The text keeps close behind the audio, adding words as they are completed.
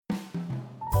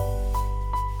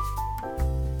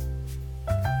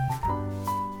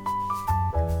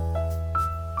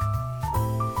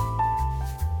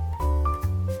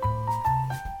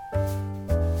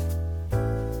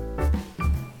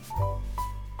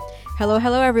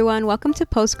Hello, everyone. Welcome to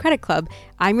Post Credit Club.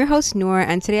 I'm your host, Noor,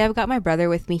 and today I've got my brother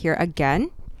with me here again.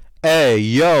 Hey,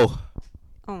 yo.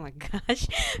 Oh my gosh.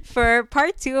 For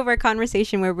part 2 of our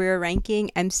conversation where we were ranking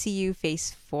MCU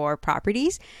Phase 4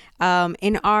 properties.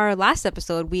 In our last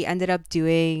episode, we ended up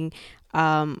doing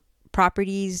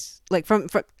properties like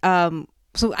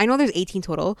so I know there's 18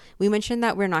 total. We mentioned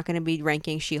that we're not going to be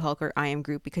ranking She-Hulk or I Am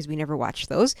Groot because we never watched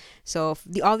those. So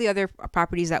all the other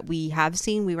properties that we have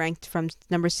seen, we ranked from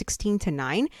number 16 to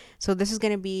 9. So this is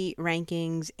going to be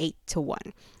rankings 8 to 1.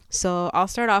 So I'll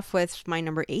start off with my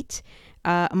number 8.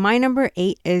 My number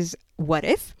 8 is What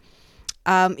If.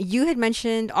 You had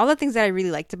mentioned all the things that I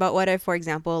really liked about What If. For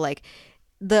example, like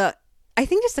I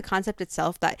think just the concept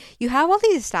itself that you have all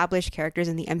these established characters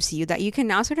in the MCU that you can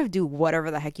now sort of do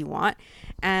whatever the heck you want.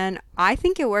 And I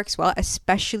think it works well,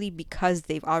 especially because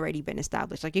they've already been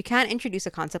established. Like you can't introduce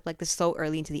a concept like this so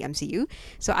early into the MCU.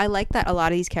 So I like that a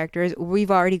lot of these characters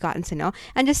we've already gotten to know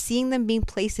and just seeing them being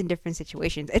placed in different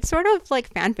situations. It's sort of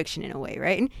like fan fiction in a way,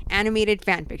 right? Animated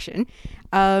fan fiction.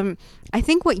 I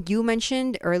think what you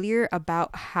mentioned earlier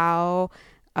about how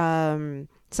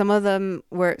some of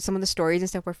the stories and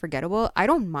stuff were forgettable. I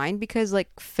don't mind because like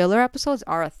filler episodes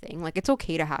are a thing. Like it's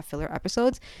okay to have filler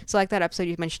episodes. So like that episode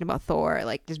you mentioned about Thor,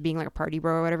 like just being like a party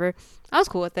bro or whatever. I was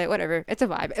cool with it. Whatever. It's a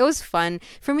vibe. It was fun.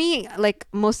 For me, like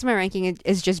most of my ranking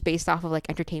is just based off of like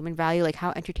entertainment value. Like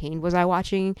how entertained was I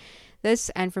watching this?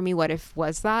 And for me, What If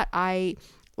was that.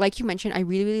 Like you mentioned, I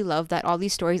really, really love that all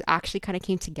these stories actually kind of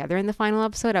came together in the final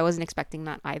episode. I wasn't expecting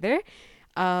that either.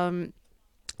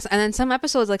 And then some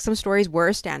episodes, like some stories were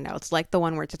standouts, like the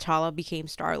one where T'Challa became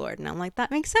Star-Lord. And I'm like,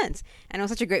 that makes sense. And it was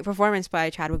such a great performance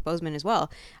by Chadwick Boseman as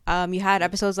well. You had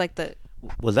episodes like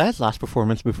Was that his last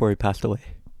performance before he passed away?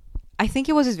 I think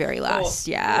it was his very last.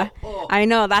 I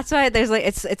know. That's why there's like,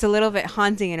 it's a little bit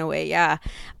haunting in a way. Yeah.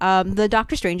 The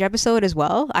Doctor Strange episode as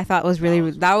well, I thought was really,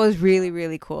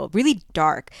 really cool. Really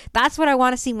dark. That's what I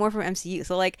want to see more from MCU.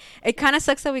 So like, it kind of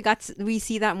sucks that we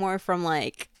see that more from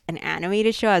like an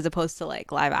animated show as opposed to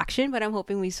like live action, but I'm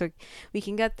hoping we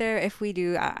can get there. If we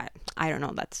do, I don't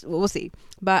know, we'll see.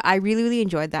 But I really, really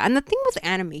enjoyed that. And the thing with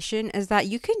animation is that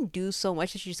you can do so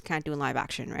much that you just can't do in live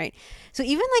action, right? So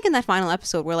even like in that final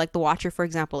episode where like the Watcher, for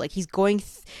example, like he's going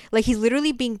like he's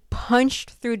literally being punched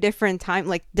through different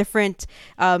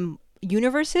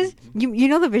universes. You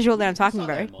know the visual that I'm talking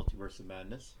about, right? Multiverse of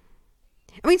Madness.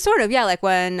 I mean, sort of, yeah. Like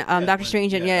when Doctor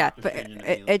Strange and Doctor but Strange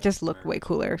and it just looked way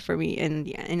cooler for me in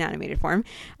animated form.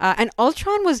 And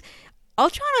Ultron,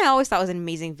 I always thought was an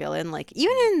amazing villain. Like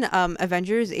even in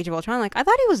Avengers: Age of Ultron, like I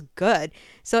thought he was good.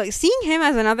 So seeing him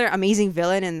as another amazing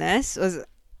villain in this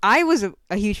I was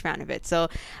a huge fan of it. So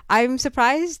I'm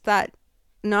surprised that.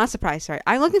 Not surprised, sorry.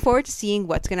 I'm looking forward to seeing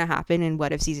what's going to happen in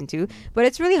What If Season 2, but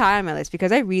it's really high on my list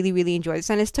because I really, really enjoyed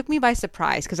this, and it took me by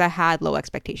surprise because I had low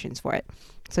expectations for it.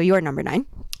 So you're number 9.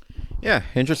 Yeah,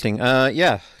 interesting.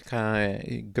 Good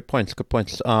points.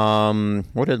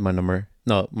 What is my number?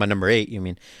 No, my number 8, you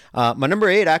mean. My number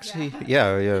 8 actually,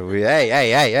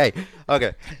 hey.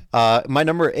 Okay. My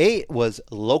number 8 was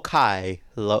Loki.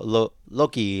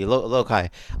 Loki.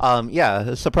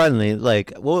 Yeah, surprisingly,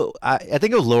 like, well, I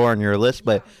think it was lower on your list,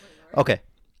 but okay.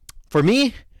 For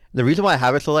me, the reason why I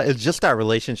have it so low is just that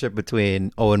relationship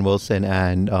between Owen Wilson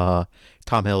and Tom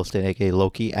Hiddleston, aka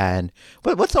Loki, and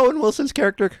what's Owen Wilson's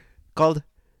character called?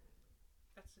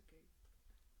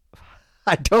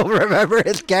 I don't remember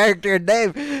his character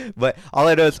name, but all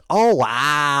I know is, oh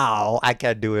wow, I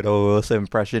can't do an Owen Wilson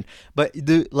impression. But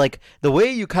the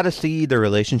way you kind of see the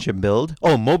relationship build.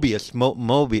 Oh,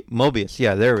 Mobius.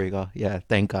 Yeah, there we go. Yeah,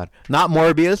 thank God. Not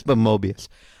Morbius, but Mobius.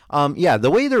 Yeah, the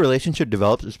way the relationship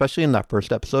develops, especially in that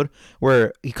first episode,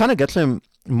 where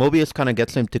Mobius kind of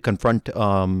gets him to confront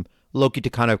Loki to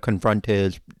kind of confront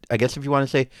his, I guess if you want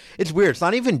to say, it's weird. It's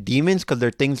not even demons because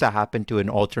they're things that happen to an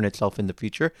alternate self in the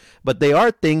future, but they are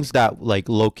things that like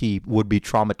Loki would be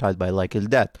traumatized by, like his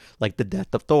death, like the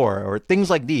death of Thor or things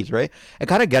like these, right? And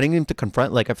kind of getting him to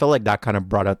confront, like I felt like that kind of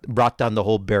brought down the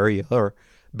whole barrier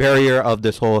of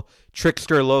this whole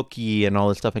trickster Loki and all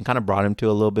this stuff, and kind of brought him to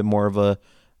a little bit more of a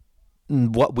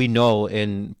what we know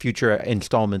in future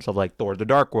installments of like Thor: The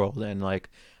Dark World and like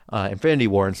Infinity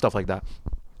War and stuff like that.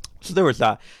 So there was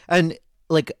that. And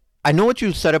like I know what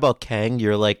you said about Kang.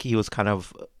 You're like, he was kind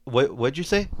of, what'd you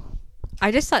say? I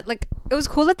just thought like it was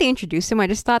cool that they introduced him. I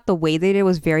just thought the way they did it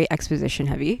was very exposition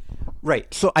heavy.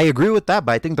 Right. So I agree with that,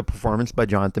 but I think the performance by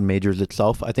Jonathan Majors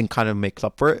itself, I think kind of makes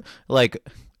up for it. Like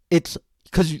it's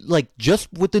because like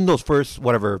just within those first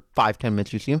whatever 5-10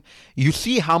 minutes you see him, you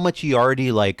see how much he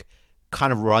already like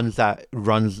kind of runs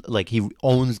like he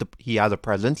has a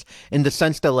presence in the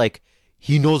sense that like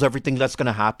he knows everything that's going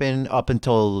to happen up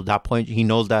until that point. He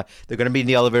knows that they're going to be in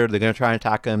the elevator, they're going to try and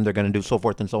attack him, they're going to do so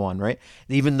forth and so on, right?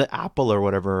 Even the apple or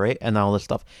whatever, right? And all this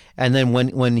stuff. And then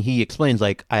when he explains,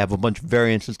 like, I have a bunch of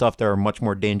variants and stuff that are much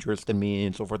more dangerous than me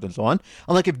and so forth and so on.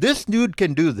 I'm like, if this dude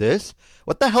can do this,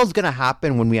 what the hell's going to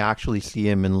happen when we actually see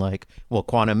him in, like, well,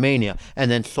 Quantum Mania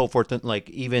and then so forth, and like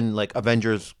even like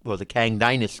Avengers, was it Kang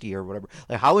Dynasty or whatever?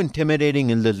 Like, how intimidating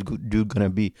is this dude going to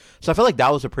be? So I felt like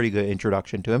that was a pretty good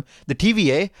introduction to him. The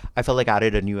TVA, I felt like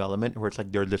added a new element where it's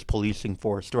like they're this policing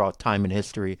force throughout time and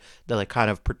history that like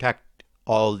kind of protect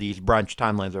all these branch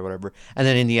timelines or whatever. And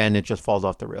then in the end, it just falls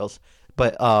off the rails.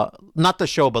 But not the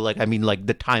show, but like I mean like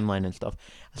the timeline and stuff.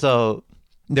 So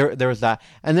there was that,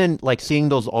 and then like seeing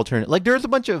those alternate, like there's a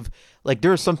bunch of like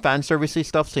there was some fan servicey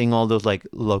stuff. Seeing all those like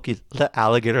Loki, the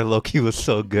alligator Loki was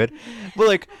so good,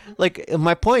 but like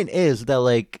my point is that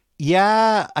like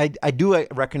yeah, I do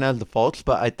recognize the faults,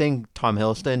 but I think Tom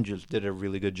Hiddleston just did a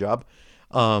really good job.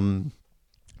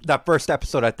 That first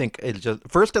episode, I think, is just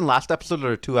first and last episode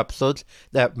are two episodes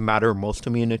that matter most to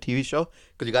me in a TV show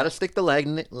because you got to stick the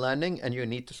landing and you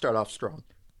need to start off strong.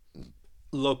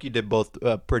 Loki did both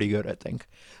pretty good, I think.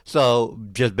 So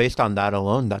just based on that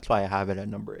alone, that's why I have it at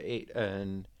number 8.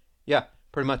 And yeah,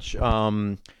 pretty much.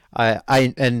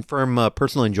 I and from a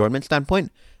personal enjoyment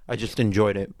standpoint, I just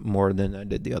enjoyed it more than I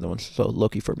did the other ones. So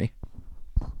Loki for me.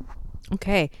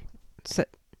 Okay,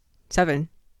 7,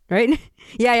 right?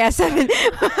 Yeah, 7.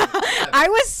 I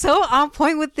was so on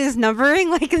point with this numbering,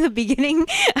 like in the beginning,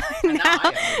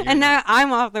 and now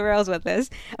I'm off the rails with this.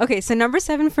 Okay, so number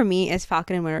 7 for me is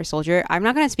Falcon and Winter Soldier. I'm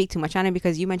not gonna speak too much on it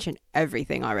because you mentioned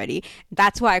everything already.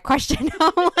 That's why I questioned.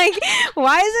 I'm like,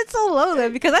 why is it so low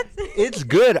then? Because it's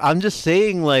good. I'm just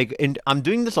saying, like, and I'm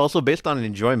doing this also based on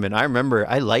enjoyment. I remember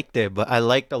I liked it, but I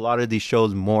liked a lot of these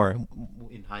shows more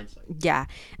in hindsight. Yeah,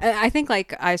 I think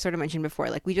like I sort of mentioned before,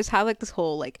 like we just have like this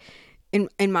whole like.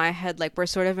 In my head, like we're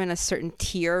sort of in a certain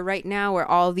tier right now where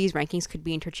all of these rankings could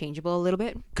be interchangeable a little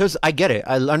bit. Because I get it.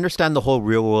 I understand the whole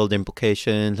real world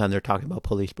implications and they're talking about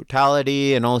police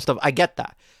brutality and all this stuff. I get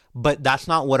that. But that's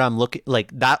not what I'm looking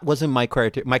like. That wasn't my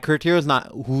criteria. My criteria is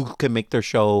not who can make their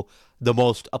show the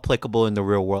most applicable in the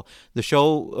real world. The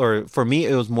show, or for me,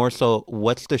 it was more so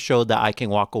what's the show that I can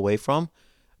walk away from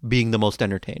being the most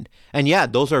entertained. And yeah,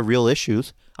 those are real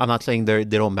issues. I'm not saying they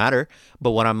don't matter.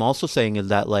 But what I'm also saying is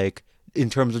that like, in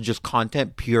terms of just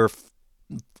content, pure,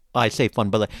 I say fun,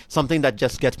 but like something that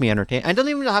just gets me entertained. And it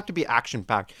doesn't even have to be action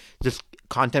packed. Just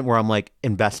content where I'm like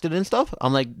invested in stuff.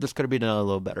 I'm like, this could have been a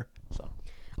little better. So.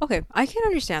 Okay, I can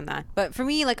understand that. But for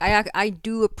me, like I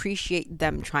do appreciate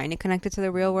them trying to connect it to the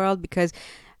real world because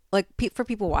like for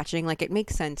people watching, like it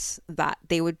makes sense that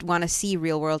they would want to see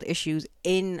real world issues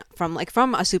from a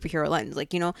superhero lens.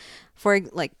 Like, you know, for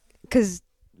like, because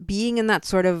being in that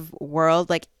sort of world,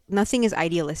 like nothing is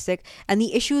idealistic and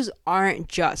the issues aren't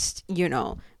just, you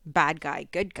know, bad guy,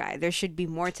 good guy. There should be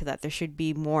more to that. There should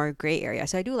be more gray area.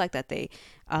 So I do like that they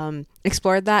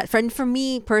explored that. For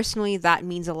me personally, that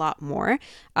means a lot more.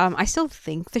 I still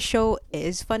think the show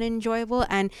is fun and enjoyable.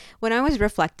 And when I was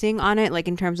reflecting on it, like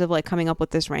in terms of like coming up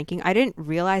with this ranking, I didn't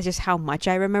realize just how much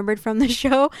I remembered from the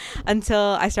show until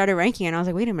I started ranking. And I was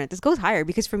like, wait a minute, this goes higher.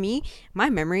 Because for me, my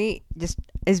memory just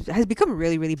has become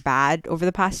really, really bad over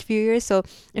the past few years. So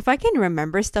if I can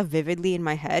remember stuff vividly in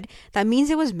my head, that means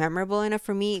it was memorable enough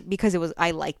for me because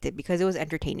I liked it, because it was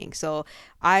entertaining. So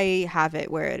I have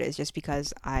it where it is just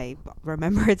because I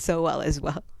remember it so well as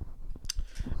well.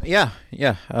 Yeah.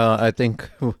 I think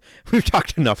we've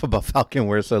talked enough about Falcon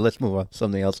Winter, so let's move on to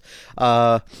something else.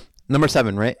 Number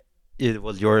 7, right? It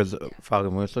was yours,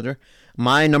 Falcon Winter Soldier.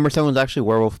 My number 7 was actually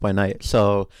Werewolf by Night.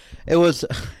 So it was.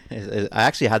 I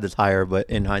actually had this higher, but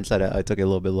in hindsight, I took it a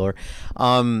little bit lower.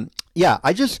 Yeah,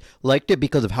 I just liked it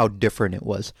because of how different it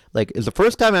was. Like, it's the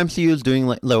first time MCU is doing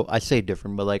like. No, I say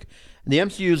different, but like the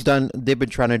MCU's done. They've been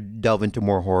trying to delve into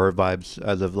more horror vibes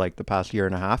as of like the past year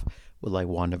and a half with like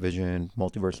WandaVision,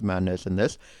 Multiverse of Madness, and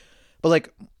this. But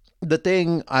like the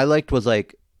thing I liked was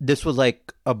like. This was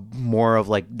like a more of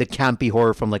like the campy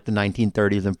horror from like the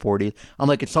 1930s and 40s. I'm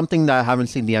like, it's something that I haven't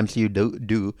seen the MCU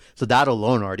do. So that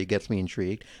alone already gets me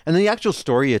intrigued. And then the actual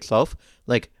story itself,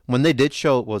 like when they did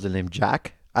show, what was his name?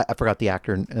 Jack? I forgot the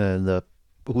actor.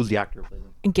 Who's the actor who plays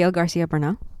him? Gail Garcia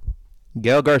Bernal.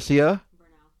 Gail Garcia?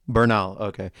 Bernal.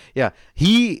 Okay. Yeah.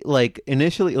 He like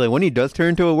initially, like when he does turn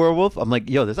into a werewolf, I'm like,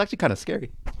 yo, this is actually kind of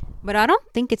scary. But I don't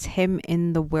think it's him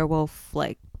in the werewolf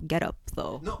like getup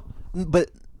though. No, but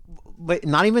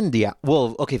not even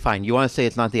well, okay, fine. You want to say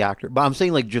it's not the actor, but I'm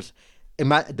saying like just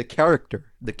the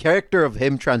character of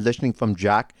him transitioning from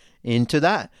Jack into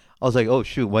that. I was like, oh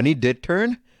shoot, when he did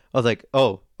turn, I was like,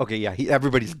 oh, okay, yeah,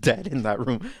 everybody's dead in that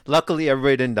room. Luckily,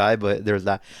 everybody didn't die, but there's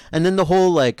that. And then the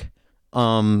whole like,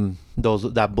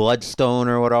 those that bloodstone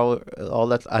or what all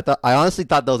that. I honestly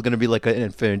thought that was gonna be like an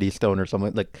infinity stone or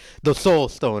something, like the soul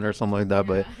stone or something like that,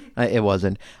 but it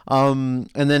wasn't. And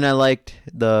then I liked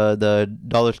the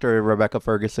dollar store Rebecca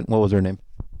Ferguson. What was her name?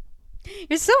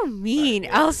 You're so mean,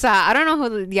 Elsa. I don't know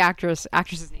who the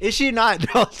actress's name Is she not?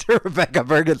 No, it's Rebecca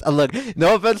Ferguson. Look,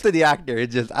 no offense to the actor.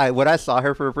 It's just when I saw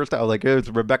her for the first time, I was like, it's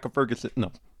Rebecca Ferguson.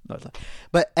 No, no, it's not.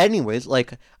 But anyways,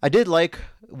 like I did like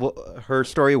her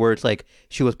story where it's like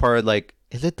she was part of like,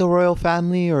 is it the royal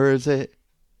family or is it?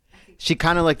 She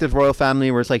kind of like this royal family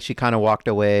where it's like she kind of walked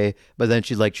away, but then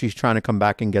she's trying to come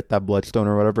back and get that bloodstone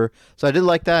or whatever. So I did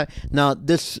like that. Now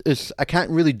this is, I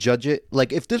can't really judge it.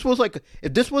 Like if this was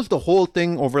the whole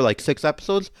thing over like 6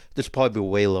 episodes, this would probably be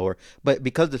way lower. But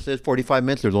because this is 45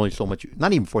 minutes, there's only so much.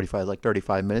 Not even 45, like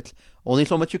 35 minutes. Only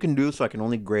so much you can do. So I can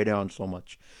only grade it on so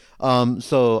much.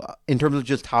 So in terms of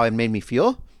just how it made me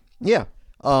feel, yeah.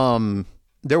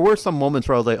 There were some moments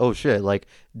where I was like, oh shit, like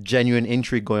genuine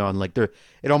intrigue going on. Like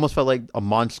it almost felt like a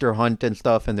monster hunt and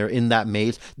stuff. And they're in that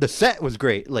maze. The set was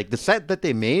great. Like the set that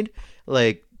they made,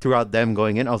 like throughout them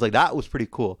going in, I was like, that was pretty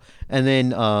cool. And then,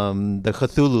 the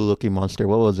Cthulhu looking monster,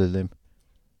 what was his name?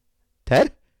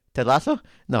 Ted Lasso?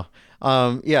 No.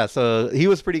 Yeah, so he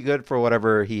was pretty good for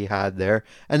whatever he had there.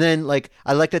 And then like,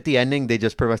 I liked at the ending, they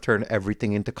just pretty much turned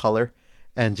everything into color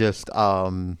and just,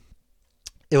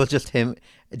 it was just him,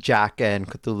 Jack, and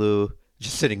Cthulhu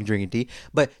just sitting drinking tea.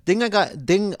 But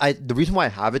the reason why I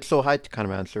have it so high to kind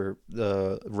of answer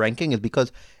the ranking is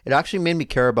because it actually made me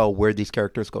care about where these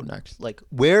characters go next. Like,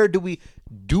 where do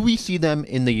we see them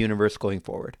in the universe going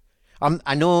forward?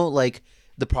 I know like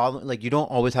the problem, like you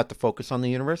don't always have to focus on the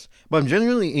universe, but I'm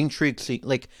genuinely intrigued. See,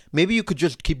 like maybe you could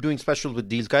just keep doing specials with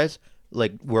these guys,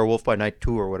 like Werewolf by Night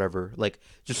 2 or whatever, like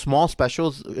just small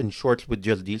specials and shorts with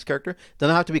just these characters. They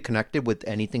don't have to be connected with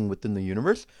anything within the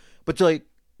universe, but like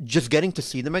just getting to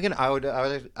see them again, I would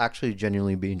actually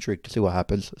genuinely be intrigued to see what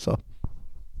happens. So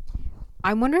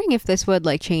I'm wondering if this would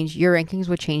like change your rankings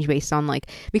would change based on like,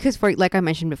 because for like I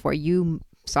mentioned before, you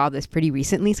saw this pretty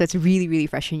recently, so it's really really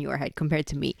fresh in your head compared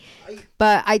to me.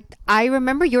 But I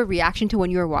remember your reaction to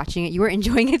when you were watching it. You were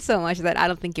enjoying it so much that I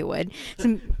don't think it would.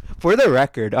 So, for the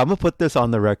record, I'm gonna put this on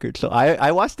the record. So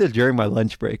I watched this during my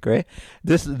lunch break, right?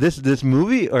 This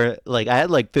movie, or like I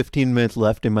had like 15 minutes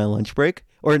left in my lunch break,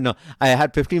 or no, I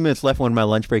had 15 minutes left when my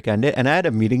lunch break ended, and I had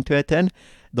a meeting to attend.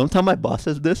 Don't tell my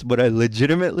bosses this, but I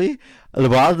legitimately,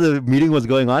 while the meeting was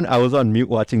going on, I was on mute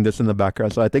watching this in the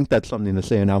background. So I think that's something to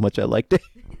say and how much I liked it.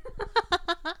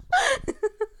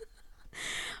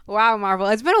 Wow, Marvel.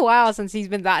 It's been a while since he's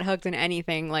been that hooked in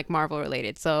anything like Marvel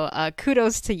related. So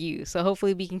kudos to you. So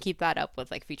hopefully we can keep that up with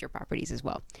like future properties as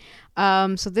well.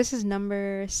 So this is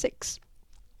number 6.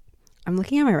 I'm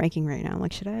looking at my ranking right now. I'm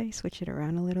like, should I switch it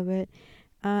around a little bit?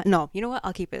 No, you know what?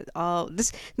 I'll keep it.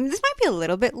 This might be a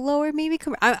little bit lower, maybe,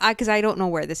 because I don't know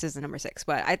where this is the number 6,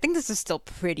 but I think this is still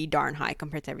pretty darn high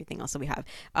compared to everything else that we have.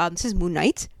 This is Moon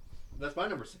Knight. That's my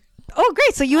number 6. Oh,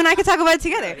 great! So you and I can talk about it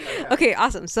together. Yeah. Okay,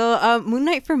 awesome. So Moon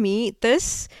Knight for me,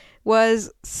 this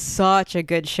was such a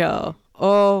good show.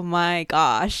 Oh my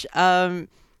gosh.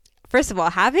 First of all,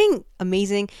 having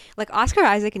amazing like Oscar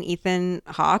Isaac and Ethan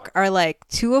Hawke are like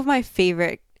 2 of my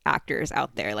favorite actors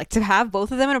out there. Like to have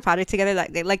both of them in a project together,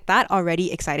 like that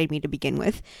already excited me to begin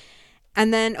with.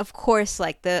 And then of course,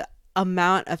 like the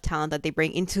amount of talent that they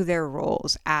bring into their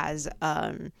roles as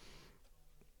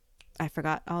I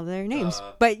forgot all their names,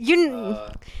 but you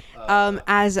can't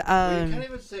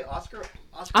even say Oscar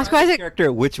Isaac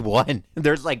character. Which one?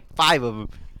 There's like 5 of them.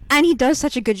 And he does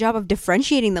such a good job of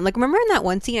differentiating them. Like, remember in that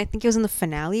one scene, I think it was in the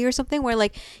finale or something, where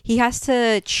like he has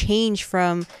to change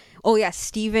from, oh yeah,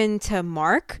 Steven to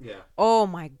Mark. Yeah. Oh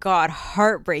my God,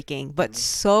 heartbreaking, but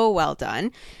so well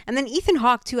done. And then Ethan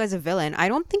Hawke too as a villain. I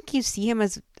don't think you see him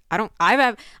as. I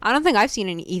don't think I've seen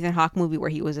an Ethan Hawke movie where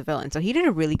he was a villain. So he did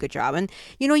a really good job. And,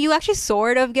 you know, you actually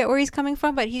sort of get where he's coming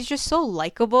from, but he's just so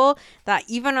likable that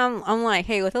even I'm like,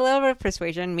 hey, with a little bit of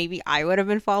persuasion, maybe I would have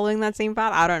been following that same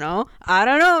path. I don't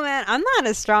know, man. I'm not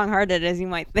as strong-hearted as you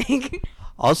might think.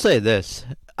 I'll say this.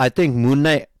 I think Moon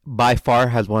Knight by far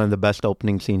has one of the best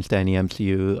opening scenes to any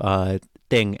MCU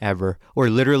thing ever. Where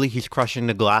literally he's crushing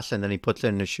the glass and then he puts it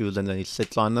in his shoes and then he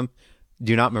sits on them.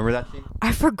 Do you not remember that scene?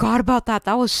 I forgot about that.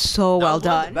 That was so well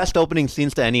done. One of the best opening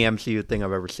scenes to any MCU thing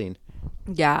I've ever seen.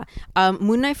 Yeah.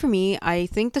 Moon Knight for me, I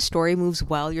think the story moves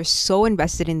well. You're so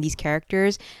invested in these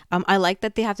characters. I like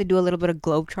that they have to do a little bit of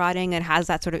globetrotting. It has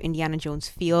that sort of Indiana Jones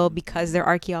feel because they're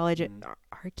archaeologists.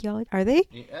 Are they?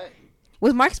 Yeah.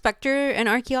 Was Mark Spector an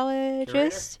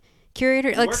archaeologist? curator,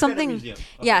 He like worked at a something. museum.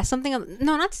 Yeah, something.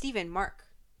 No, not Steven. Mark.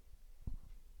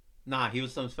 Nah, he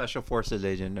was some special forces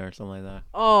agent or something like that.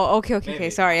 Oh, okay, okay, okay.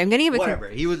 Maybe. Sorry, I'm getting a bit. Whatever.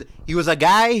 He was a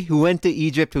guy who went to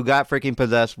Egypt who got freaking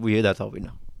possessed. That's all we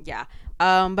know. Yeah.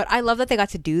 But I love that they got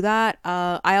to do that.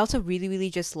 I also really, really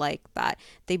just like that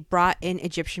they brought in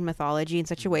Egyptian mythology in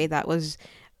such a way that was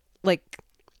like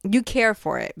you care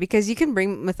for it because you can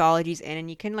bring mythologies in and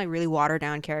you can like really water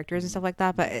down characters and stuff like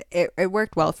that. But it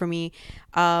worked well for me.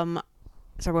 So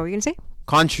what were you gonna say?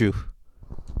 Khonshu.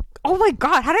 Oh my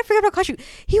God! How did I forget about Kashu?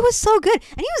 He was so good,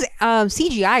 and he was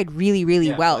CGI'd really,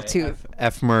 really well too.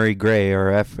 F. Murray Gray or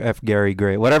F. Gary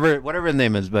Gray, whatever his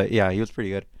name is, but yeah, he was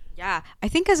pretty good. Yeah, I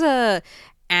think as a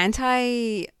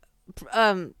anti,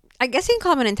 I guess you can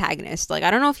call him an antagonist. Like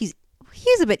I don't know if he's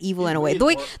a bit evil in a way.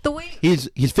 The way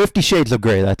he's 50 Shades of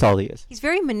Grey. That's all he is. He's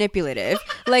very manipulative.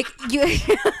 Like you,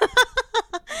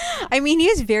 I mean, he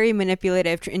is very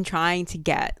manipulative in trying to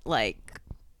get like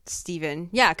Steven.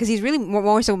 Yeah, because he's really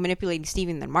more so manipulating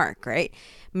Steven than Mark, right?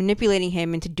 Manipulating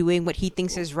him into doing what he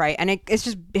thinks is right, and it's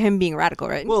just him being radical,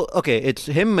 right? Well, okay, it's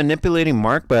him manipulating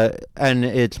Mark, and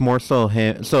it's more so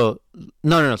him. So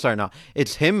no, sorry, no,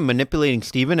 it's him manipulating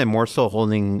Steven and more so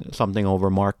holding something over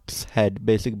Mark's head,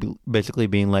 basically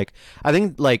being like, I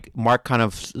think like Mark kind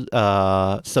of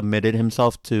submitted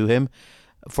himself to him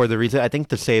for the reason I think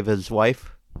to save his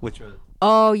wife, which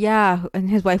was yeah, and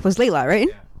his wife was Layla, right?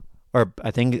 Yeah. Or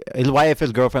I think his wife,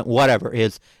 his girlfriend, whatever,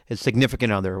 his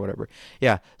significant other or whatever.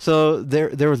 Yeah. So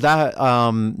there was that.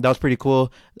 That was pretty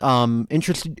cool.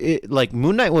 Like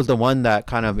Moon Knight was the one that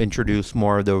kind of introduced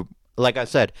more of the. Like I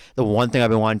said, the one thing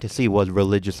I've been wanting to see was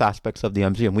religious aspects of the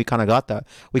MCU, and we kind of got that.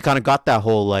 We kind of got that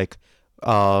whole like,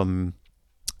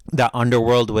 that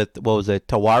underworld with what was it,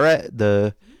 Tawara,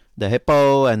 the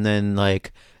hippo, and then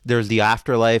like there's the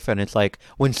afterlife, and it's like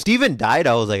when Steven died,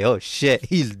 I was like, oh shit,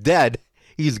 he's dead.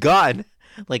 He's gone.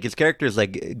 Like his character's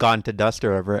like gone to dust or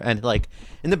whatever. And like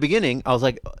in the beginning, I was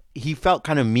like, he felt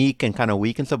kind of meek and kind of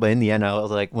weak and stuff. But in the end, I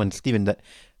was like, when Steven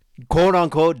quote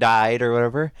unquote died or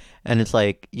whatever, and it's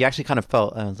like you actually kind of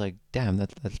felt. I was like, damn,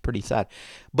 that's pretty sad.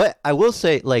 But I will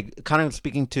say, like, kind of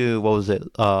speaking to what was it?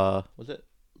 Was it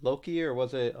Loki or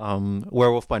was it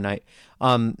Werewolf by Night?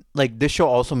 Like this show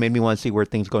also made me want to see where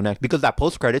things go next because that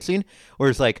post credit scene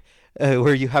where it's like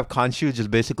where you have Khonshu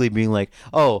just basically being like,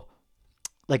 oh.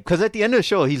 Like, because at the end of the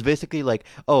show, he's basically like,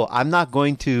 oh, I'm not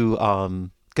going to,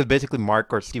 because basically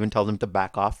Mark or Steven tells him to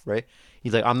back off, right?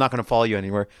 He's like, I'm not going to follow you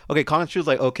anywhere. Okay, Khonshu's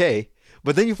like, okay.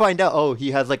 But then you find out, oh,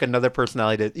 he has like another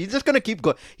personality. He's just going to keep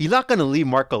going. He's not going to leave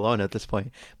Mark alone at this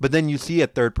point. But then you see a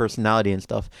third personality and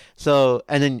stuff. So,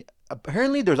 and then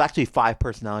apparently there's actually 5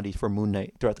 personalities for Moon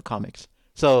Knight throughout the comics.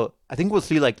 So I think we'll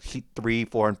see like 3,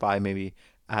 4, and 5 maybe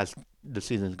as the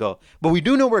seasons go. But we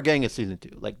do know we're getting a season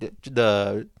 2. Like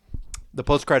the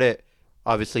post-credit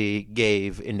obviously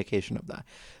gave indication of that.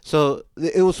 So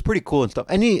it was pretty cool and stuff.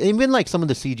 And even like some of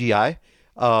the CGI,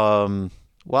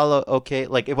 okay,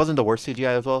 like it wasn't the worst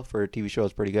CGI as well for a TV show. It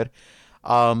was pretty good.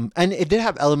 And it did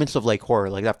have elements of like horror,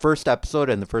 like that first episode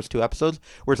and the first 2 episodes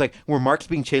where it's like where Mark's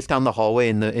being chased down the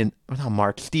hallway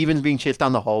Steven's being chased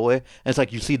down the hallway, and it's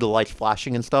like you see the lights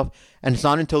flashing and stuff, and it's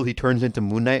not until he turns into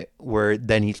Moon Knight where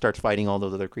then he starts fighting all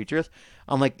those other creatures.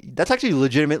 I'm like, that's actually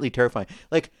legitimately terrifying.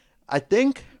 Like, I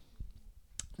think,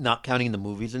 not counting the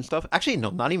movies and stuff. Actually, no,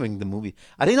 not even the movie.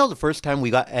 I think that was the first time we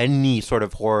got any sort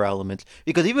of horror elements.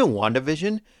 Because even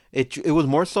WandaVision, it was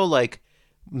more so like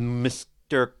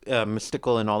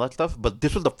mystical and all that stuff. But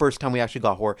this was the first time we actually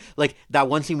got horror. Like that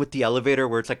one scene with the elevator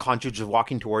where it's like Khonshu just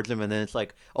walking towards him, and then it's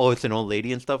like, oh, it's an old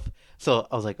lady and stuff. So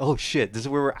I was like, oh shit, this is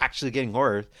where we're actually getting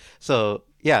horror. So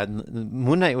yeah,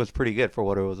 Moon Knight was pretty good for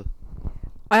what it was.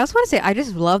 I also want to say I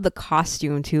just love the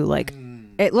costume too. Like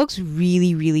it looks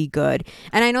really, really good.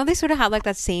 And I know they sort of have like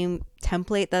that same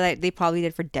template that they probably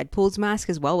did for Deadpool's mask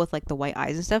as well with like the white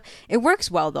eyes and stuff. It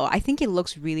works well though. I think it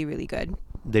looks really, really good.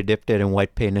 They dipped it in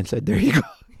white paint and said, there you go.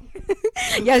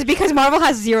 Yes, because Marvel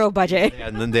has 0 budget. Yeah,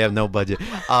 and then they have no budget.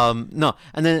 No,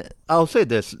 and then I'll say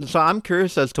this. So I'm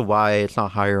curious as to why it's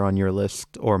not higher on your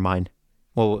list or mine.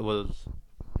 Well, it was...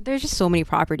 There's just so many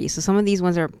properties, so some of these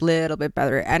ones are a little bit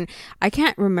better, and I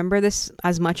can't remember this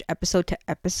as much episode to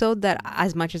episode that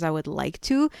as much as I would like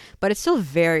to, but it's still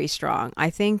very strong. I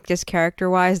think just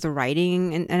character wise, the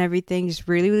writing and everything just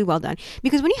really, really well done,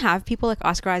 because when you have people like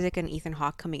Oscar Isaac and Ethan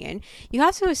Hawke coming in, you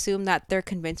have to assume that they're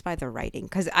convinced by the writing,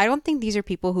 because I don't think these are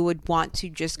people who would want to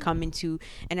just come into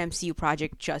an MCU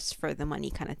project just for the money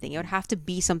kind of thing. It would have to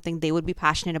be something they would be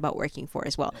passionate about working for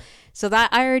as well. So that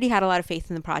I already had a lot of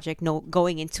faith in the project,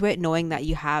 going into it, knowing that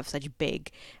you have such big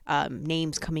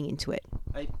names coming into it.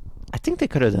 I think they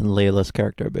could have done Layla's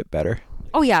character a bit better.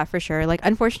 Oh yeah, for sure. Like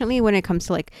unfortunately when it comes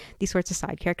to like these sorts of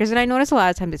side characters, and I notice a lot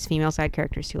of times it's female side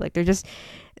characters too, like they're just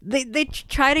they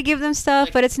try to give them stuff,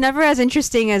 but it's never as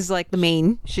interesting as like the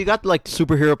main. She got like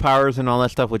superhero powers and all that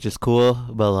stuff, which is cool.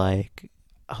 But like,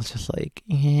 I was just like,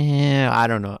 yeah, I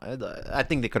don't know. I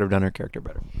think they could have done her character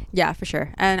better. Yeah, for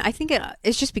sure. And I think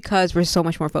it's just because we're so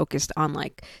much more focused on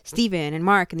like Steven and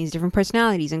Mark and these different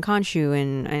personalities and Khonshu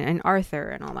and Arthur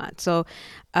and all that. So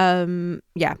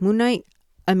yeah, Moon Knight,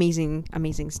 amazing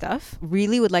stuff.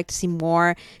 Really would like to see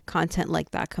more content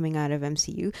like that coming out of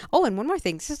MCU. Oh, and one more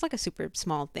thing, this is like a super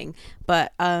small thing,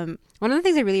 but one of the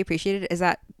things I really appreciated is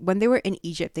that when they were in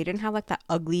Egypt, they didn't have like that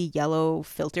ugly yellow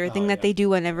filter thing that they do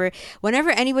whenever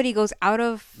anybody goes out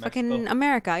of fucking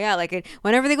America. Yeah, like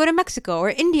whenever they go to Mexico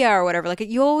or India or whatever, like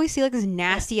you always see like this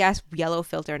nasty ass yellow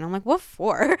filter, and I'm like, what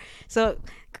for? So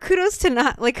kudos to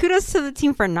the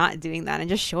team for not doing that and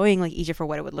just showing like Egypt for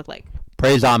what it would look like.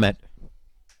 Praise Ahmet.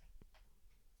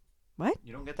 What?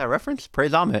 You don't get that reference?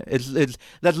 Praise Ahmet. It's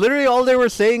that's literally all they were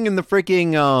saying in the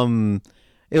freaking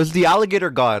it was the alligator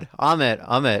god.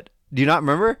 Ahmet. Do you not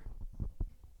remember?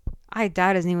 I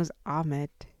doubt his name was Ahmed.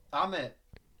 Ahmet.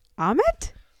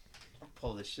 Ahmed?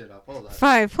 Pull this shit up. Hold on.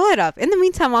 Fine, pull it up. In the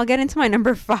meantime, I'll get into my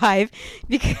number 5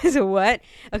 because of what?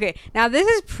 Okay, now this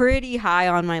is pretty high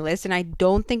on my list, and I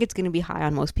don't think it's going to be high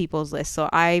on most people's list. So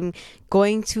I'm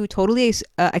going to totally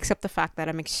accept the fact that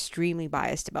I'm extremely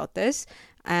biased about this.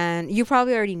 And you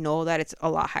probably already know that it's a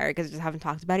lot higher because I just haven't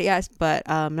talked about it yet. But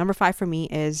number 5 for me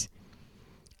is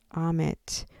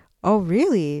Amit. Oh,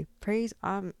 really? Praise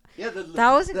Yeah,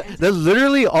 that's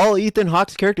literally all Ethan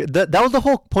Hawke's character. That was the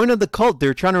whole point of the cult. They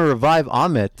were trying to revive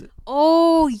Ahmet.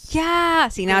 Oh yeah.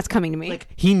 See, now it's coming to me. Like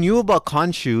he knew about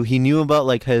Khonshu. He knew about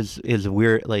like his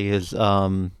weird, like his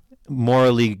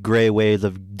morally gray ways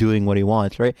of doing what he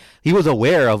wants, right? He was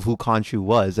aware of who Khonshu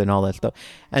was and all that stuff.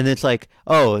 And it's like,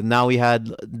 oh, now we had,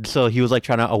 so he was like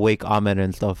trying to awake Ahmed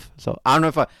and stuff. So I don't know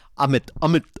if Ahmed.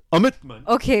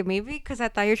 Okay, maybe because I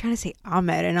thought you were trying to say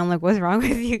Ahmed, and I'm like, what's wrong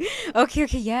with you? Okay,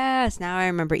 yes. Now I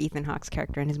remember Ethan Hawke's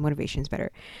character and his motivations better.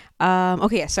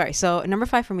 Okay, yeah, sorry. So number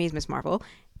 5 for me is Miss Marvel.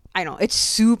 I know it's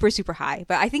super high,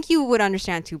 but I think you would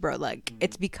understand too, bro. Like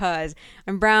it's because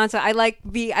I'm brown, so I like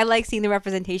seeing the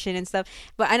representation and stuff.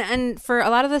 But and for a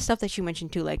lot of the stuff that you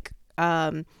mentioned too, like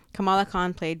Kamala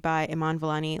Khan played by Iman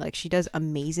Vellani, like she does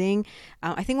amazing.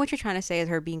 I think what you're trying to say is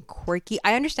her being quirky.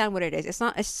 I understand what it is. It's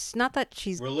not that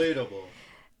she's relatable.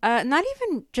 Not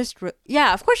even just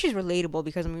yeah, of course she's relatable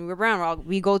because I mean we're brown,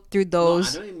 we go through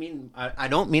those. No, I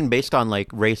don't mean based on like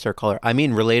race or color. I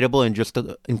mean relatable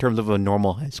in terms of a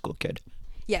normal high school kid.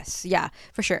 Yes, yeah,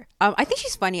 for sure. I think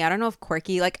she's funny. I don't know if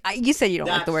quirky. Like you said, you don't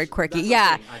like the word quirky.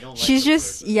 Yeah, she's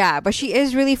just but she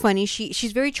is really funny.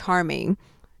 She's very charming.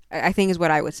 I think is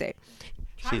what I would say.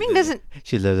 Charming doesn't.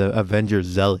 She's an Avengers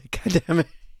zealot. God damn it.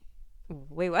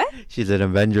 Wait, what? She's an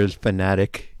Avengers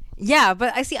fanatic. Yeah,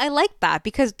 but I like that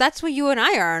because that's what you and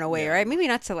I are in a way, right? Maybe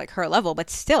not to like her level, but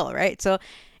still, right? So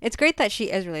it's great that she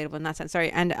is relatable in that sense.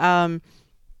 Sorry, and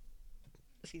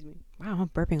excuse me. Wow, I'm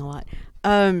burping a lot.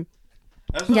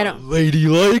 That's not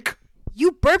ladylike.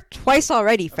 You burped twice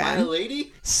already, fam. Am I a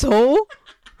lady? So,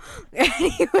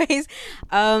 anyways,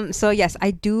 so yes, I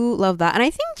do love that, and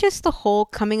I think just the whole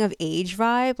coming of age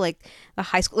vibe, like the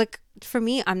high school, like. For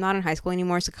me, I'm not in high school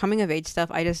anymore, so coming of age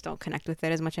stuff, I just don't connect with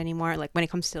it as much anymore. Like when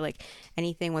it comes to like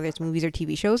anything, whether it's movies or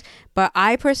TV shows. But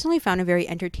I personally found it very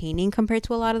entertaining compared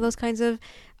to a lot of those kinds of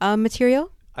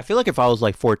material. I feel like if I was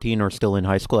like 14 or still in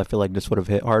high school, I feel like this would have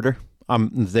hit harder.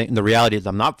 The reality is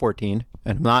I'm not 14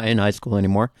 and I'm not in high school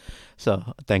anymore,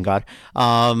 so thank God.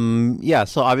 Yeah,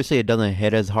 so obviously it doesn't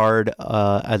hit as hard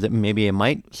as it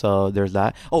might. So there's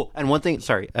that. Oh, and one thing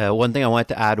I wanted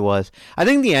to add was I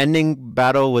think the ending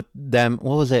battle with them.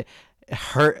 What was it?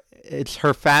 It's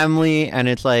her family, and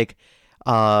it's like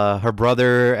her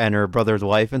brother and her brother's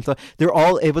wife and stuff. They're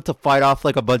all able to fight off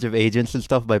like a bunch of agents and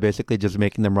stuff by basically just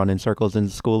making them run in circles in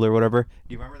school or whatever.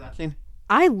 Do you remember that scene?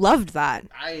 I loved that.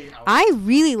 I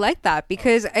really liked that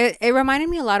because it reminded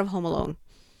me a lot of Home Alone,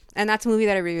 and that's a movie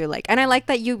that I really like. And I like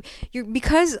that you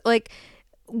because like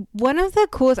one of the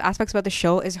coolest aspects about the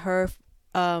show is her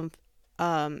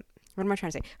what am I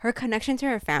trying to say? Her connection to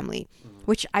her family,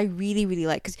 which I really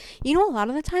like. Because, you know, a lot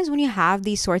of the times when you have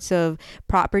these sorts of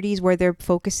properties where they're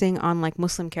focusing on, like,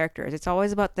 Muslim characters, it's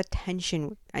always about the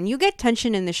tension. And you get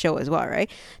tension in the show as well,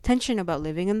 right? Tension about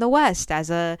living in the West as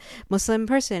a Muslim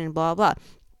person and blah, blah.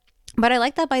 But I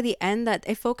like that by the end that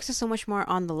it focuses so much more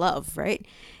on the love, right?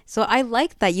 So I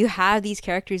like that you have these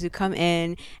characters who come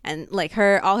in and, like,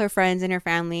 all her friends and her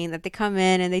family, that they come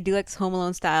in and they do, like, this Home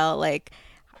Alone style, like,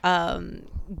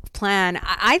 plan.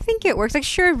 I think it works. Like,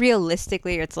 sure,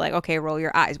 realistically, it's like, okay, roll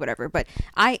your eyes, whatever. But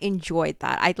I enjoyed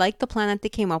that. I liked the plan that they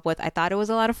came up with. I thought it was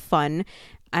a lot of fun.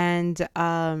 And,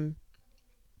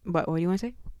 what do you want to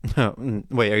say?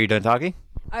 Wait, are you done talking?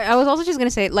 I was also just gonna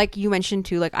say, like you mentioned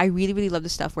too, like I really, really love the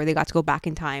stuff where they got to go back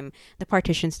in time, the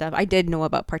partition stuff. I did know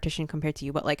about partition compared to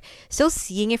you, but like still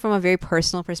seeing it from a very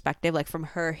personal perspective, like from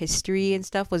her history and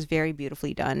stuff, was very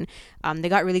beautifully done. They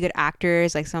got really good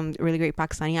actors, like some really great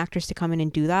Pakistani actors to come in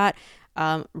and do that.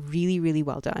 Really, really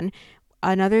well done.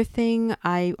 Another thing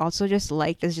I also just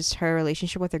liked is just her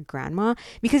relationship with her grandma,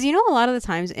 because you know a lot of the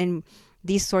times in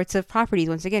these sorts of properties,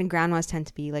 once again, grandmas tend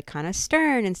to be like kind of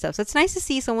stern and stuff, so it's nice to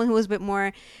see someone who was a bit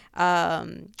more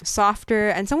softer,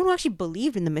 and someone who actually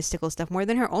believed in the mystical stuff more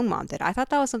than her own mom did. I thought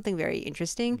that was something very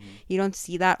interesting. You don't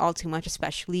see that all too much,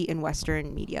 especially in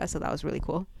Western media, so that was really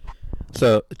cool.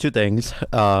 So, two things.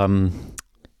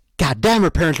 God damn, her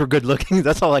parents were good looking.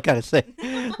 That's all I gotta say.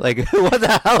 Like, what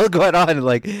the hell is going on?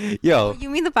 Like, yo. You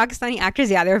mean the Pakistani actors?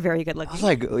 Yeah, they were very good looking.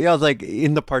 I was like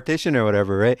in the partition or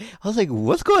whatever, right? I was like,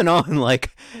 what's going on?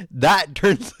 Like, that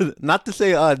turns, not to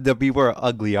say the people are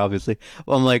ugly, obviously.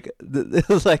 But I'm like, it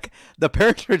was like the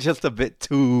parents were just a bit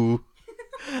too,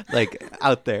 like,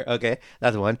 out there. Okay,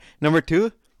 that's one. Number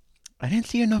two, I didn't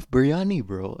see enough biryani,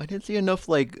 bro. I didn't see enough,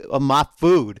 like, my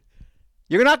food.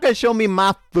 You're not going to show me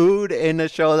my food in a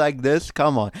show like this?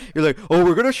 Come on. You're like, oh,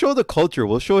 we're going to show the culture.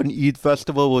 We'll show an Eid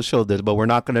festival. We'll show this. But we're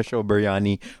not going to show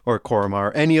biryani or korma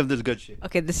or any of this good shit.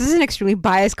 Okay, this is an extremely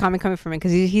biased comment coming from him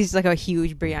because he's like a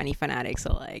huge biryani fanatic.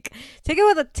 So, like, take it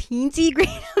with a teensy grain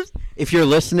of... If you're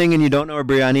listening and you don't know what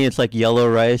biryani, it's like yellow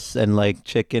rice and like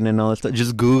chicken and all that stuff.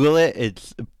 Just Google it.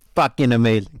 It's fucking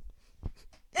amazing.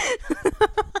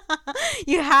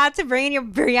 You had to bring in your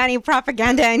biryani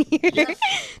propaganda in here. Yes.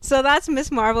 So that's Miss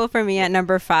Marvel for me at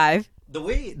number 5. The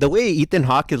way Ethan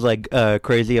Hawke is like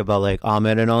crazy about like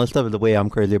Ahmed and all this stuff is the way I'm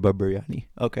crazy about biryani.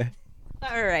 Okay.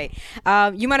 All right.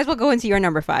 You might as well go into your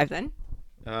number 5 then.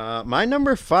 My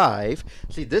number 5.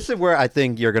 See, this is where I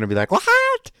think you're gonna be like,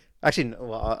 what? Actually, no,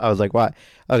 well, I was like, what?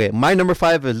 Okay, my number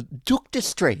 5 is Doctor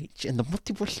Strange and the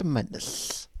Multiverse of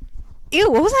Madness. Ew,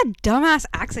 what was that dumbass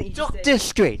accent you just did? Doctor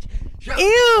Strange.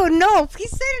 Ew, no, please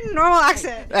say it in a normal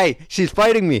accent. Hey, she's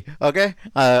fighting me. Okay,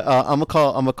 I'm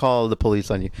gonna call the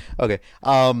police on you. Okay,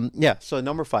 yeah. So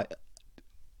number 5,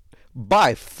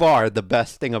 by far the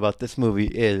best thing about this movie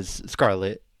is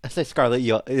Scarlett. I say Scarlett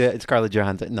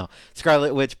Johansson. No,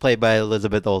 Scarlet Witch played by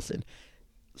Elizabeth Olsen.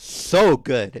 So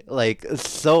good, like,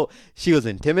 so she was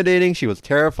intimidating, she was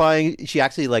terrifying. She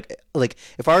actually like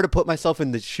if I were to put myself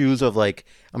in the shoes of like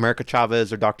America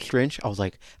Chavez or Doctor Strange, I was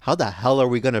like, how the hell are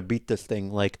we gonna beat this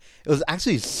thing? Like, it was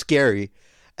actually scary,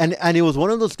 and it was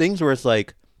one of those things where it's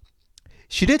like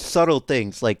she did subtle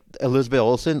things, like Elizabeth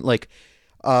Olsen, like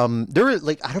there were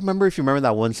like, I don't remember if you remember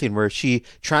that one scene where she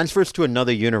transfers to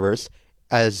another universe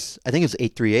as, I think it's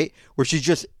 838, where she's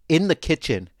just in the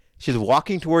kitchen. She's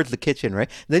walking towards the kitchen, right?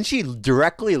 Then she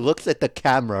directly looks at the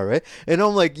camera, right? And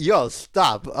I'm like, yo,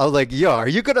 stop. I was like, yo, are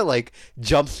you going to like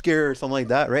jump scare or something like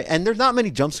that, right? And there's not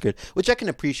many jump scares, which I can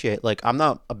appreciate. Like, I'm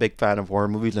not a big fan of horror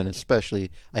movies, and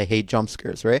especially I hate jump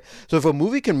scares, right? So if a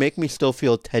movie can make me still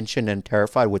feel tension and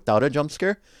terrified without a jump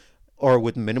scare, or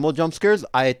with minimal jump scares,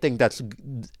 I think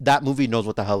that movie knows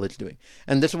what the hell it's doing.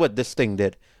 And this is what this thing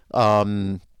did.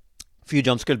 Few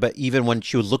jump scares, but even when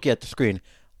she was looking at the screen,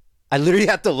 I literally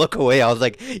had to look away. I was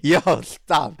like, yo,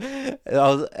 stop. And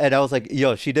I was like,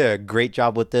 yo, she did a great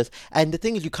job with this. And the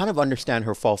thing is, you kind of understand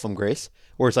her fall from grace,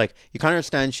 where it's like, you kind of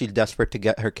understand she's desperate to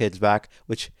get her kids back,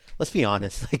 which, let's be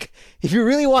honest, like, if you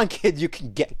really want kids, you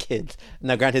can get kids.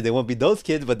 Now, granted, they won't be those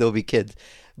kids, but they'll be kids.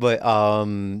 But,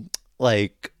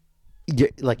 like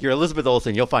you're Elizabeth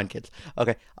Olsen, you'll find kids.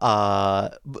 Okay.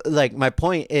 Like, my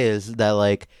point is that,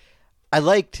 like, I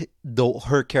liked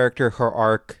her character, her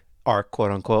arc,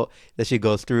 quote unquote, that she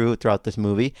goes throughout this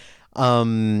movie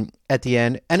at the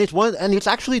end, and it's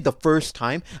actually the first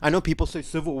time. I know people say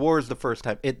Civil War is the first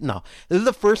time. No, this is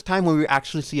the first time when we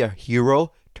actually see a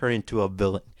hero turn into a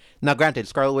villain. Now, granted,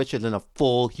 Scarlet Witch isn't a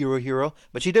full hero,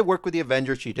 but she did work with the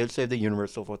Avengers, she did save the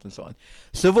universe, so forth and so on.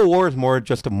 Civil War is more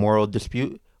just a moral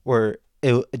dispute where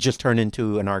it just turned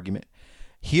into an argument.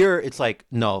 Here it's like,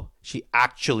 no, she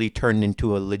actually turned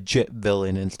into a legit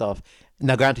villain and stuff.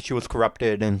 Now, granted, she was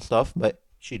corrupted and stuff, but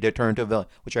she did turn into a villain,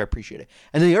 which I appreciated.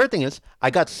 And then the other thing is,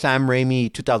 I got Sam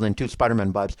Raimi 2002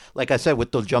 Spider-Man vibes, like I said,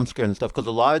 with those jump scares and stuff, because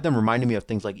a lot of them reminded me of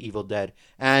things like Evil Dead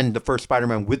and the first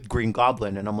Spider-Man with Green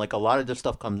Goblin. And I'm like, a lot of this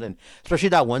stuff comes in, especially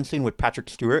that one scene with Patrick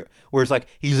Stewart, where it's like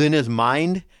he's in his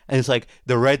mind, and it's like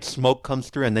the red smoke comes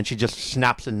through, and then she just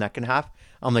snaps his neck in half.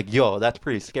 I'm like, yo, that's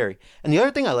pretty scary. And the other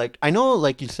thing I liked, I know,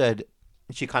 like you said,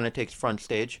 she kind of takes front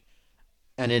stage,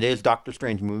 and it is Doctor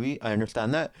Strange movie. I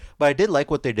understand that, but I did like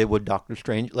what they did with Doctor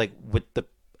Strange, like with the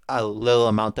a little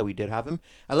amount that we did have him.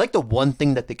 I like the one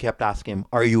thing that they kept asking him: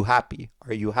 "Are you happy?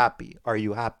 Are you happy? Are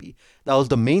you happy?" That was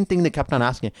the main thing they kept on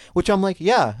asking. Which I'm like,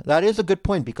 yeah, that is a good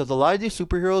point because a lot of these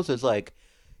superheroes is like,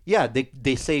 yeah,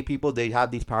 they say people they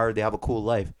have these powers, they have a cool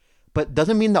life, but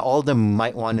doesn't mean that all of them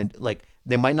might want to like.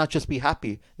 They might not just be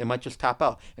happy. They might just tap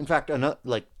out. In fact, another,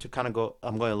 like to kind of go,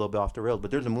 I'm going a little bit off the rails,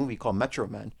 but there's a movie called Metro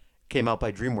Man, came out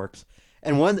by DreamWorks,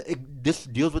 and this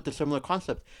deals with the similar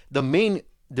concept. The main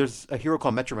there's a hero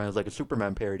called Metro Man, it's like a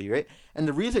Superman parody, right? And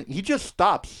the reason he just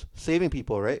stops saving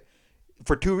people, right?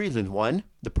 For two reasons. One,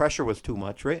 the pressure was too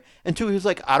much, right? And two, he's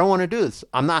like, I don't want to do this.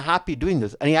 I'm not happy doing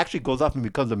this. And he actually goes off and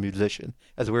becomes a musician,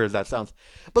 as weird as that sounds.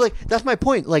 But like, that's my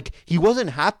point. Like, he wasn't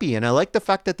happy. And I like the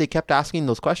fact that they kept asking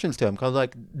those questions to him because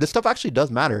like, this stuff actually does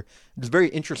matter. It's very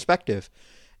introspective.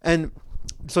 And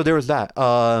so there was that.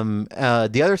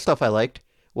 The other stuff I liked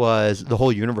was the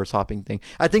whole universe hopping thing.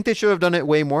 I think they should have done it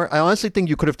way more. I honestly think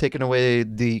you could have taken away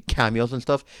the cameos and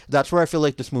stuff. That's where I feel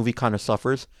like this movie kind of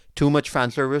suffers. Too much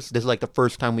fan service. This is like the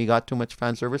first time we got too much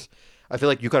fan service. I feel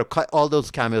like you could have cut all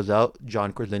those cameos out,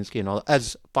 John Krasinski and all.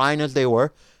 As fine as they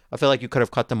were, I feel like you could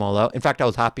have cut them all out. In fact, I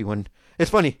was happy when.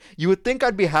 It's funny. You would think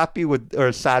I'd be happy with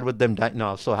or sad with them dying. No,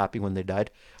 I was so happy when they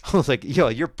died. I was like, yo,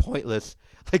 you're pointless.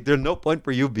 Like, there's no point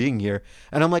for you being here.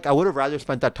 And I'm like, I would have rather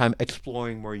spent that time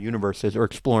exploring more universes or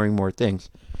exploring more things.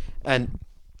 And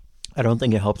I don't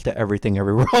think it helps that Everything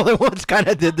Everywhere All at Once kind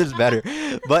of did this better.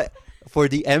 But for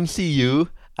the MCU,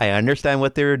 I understand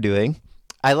what they were doing.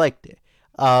 I liked it.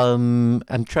 I'm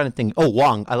trying to think. Oh,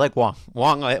 Wong. I like Wong.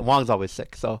 Wong's always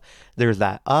sick. So there's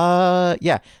that.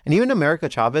 Yeah. And even America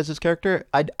Chavez's character,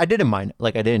 I didn't mind.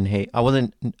 Like, I didn't hate. I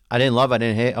didn't love, I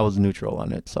didn't hate. I was neutral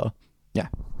on it. So, yeah.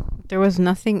 There was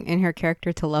nothing in her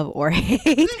character to love or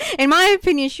hate. In my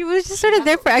opinion, she was just sort of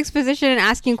there for exposition and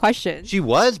asking questions. She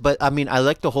was, but I mean, I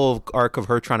like the whole arc of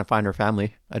her trying to find her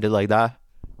family. I did like that.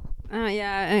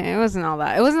 Yeah, it wasn't all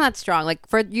that. It wasn't that strong. Like,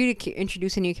 for you to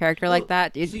introduce a new character like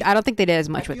that, I don't think they did as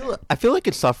much with it. I feel like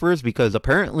it suffers because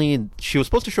apparently she was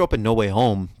supposed to show up in No Way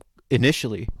Home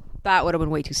initially. That would have been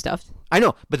way too stuffed. I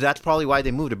know, but that's probably why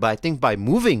they moved it. But I think by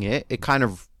moving it, it kind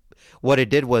of... What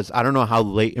it did was, I don't know how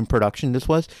late in production this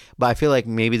was, but I feel like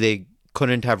maybe they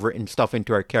couldn't have written stuff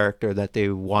into her character that they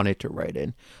wanted to write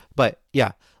in. But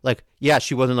yeah, like, yeah,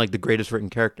 she wasn't like the greatest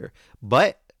written character,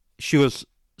 but she was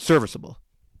serviceable,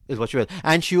 is what she was.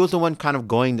 And she was the one kind of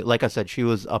going, like I said, she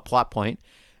was a plot point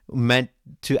meant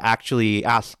to actually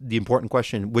ask the important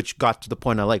question, which got to the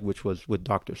point I like, which was with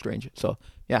Doctor Strange. So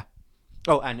yeah.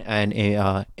 Oh, and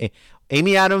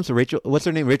Amy Adams, Rachel, what's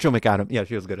her name? Rachel McAdams. Yeah,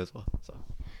 she was good as well. So.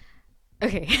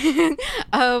 Okay.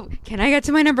 Can I get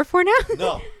to my number 4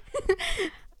 now?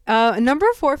 No. Number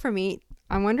 4 for me,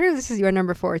 I wonder if this is your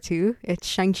number 4 too. It's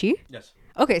Shang-Chi. Yes.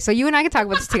 Okay, so you and I can talk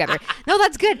about this together. No,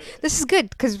 that's good. This is good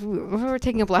because we're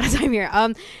taking up a lot of time here.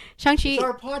 Shang-Chi. It's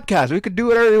our podcast. We could do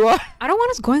whatever we want. I don't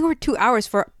want us going over 2 hours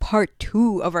for part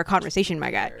 2 of our conversation, my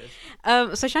guy.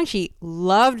 So Shang-Chi,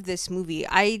 loved this movie.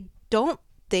 I don't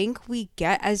think we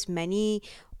get as many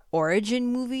origin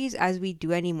movies as we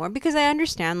do anymore because I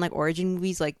understand like origin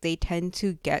movies, like they tend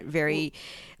to get very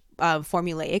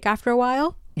formulaic after a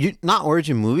while. You not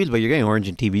origin movies, but you're getting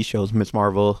origin TV shows, Miss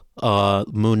Marvel,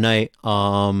 Moon Knight,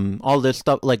 all this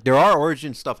stuff. Like there are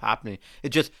origin stuff happening. It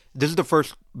just this is the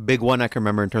first big one I can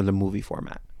remember in terms of movie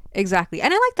format. Exactly.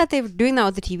 And I like that they're doing that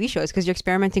with the TV shows because you're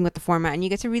experimenting with the format and you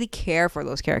get to really care for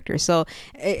those characters. So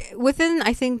within,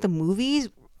 I think, the movies,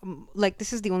 like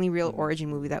this is the only real origin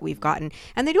movie that we've gotten,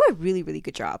 and they do a really, really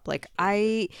good job. Like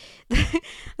the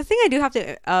thing I do have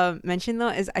to mention though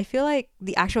is I feel like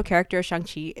the actual character of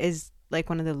Shang-Chi is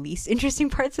like one of the least interesting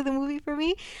parts of the movie for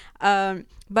me,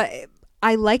 but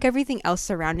I like everything else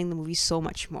surrounding the movie so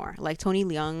much more. Like Tony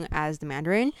Leung as the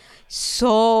Mandarin,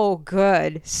 so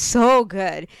good,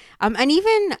 and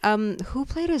even who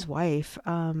played his wife,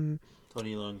 Tony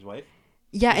Leung's wife.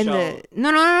 Yeah, Michelle. In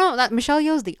the no, that Michelle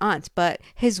Yeoh's the aunt, but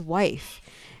his wife.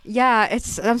 Yeah,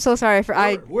 I'm so sorry for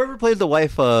whoever plays the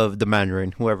wife of the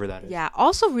Mandarin, whoever that is. Yeah,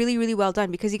 also really, really well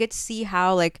done because you get to see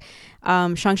how like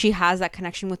Shang-Chi has that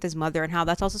connection with his mother and how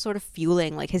that's also sort of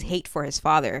fueling like his hate for his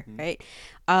father, right?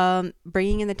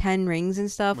 Bringing in the 10 rings and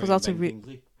stuff was also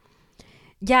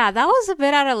yeah, that was a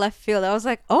bit out of left field. I was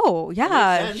like, oh,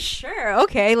 yeah, sure.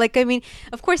 Okay. Like, I mean,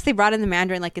 of course they brought in the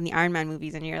Mandarin like in the Iron Man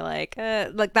movies and you're like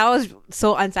that was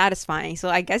so unsatisfying. So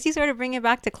I guess you sort of bring it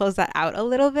back to close that out a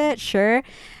little bit. Sure.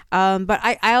 But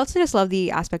I also just love the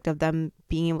aspect of them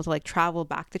being able to like travel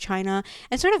back to China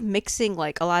and sort of mixing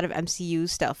like a lot of MCU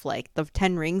stuff, like the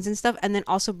 10 rings and stuff. And then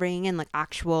also bringing in like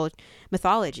actual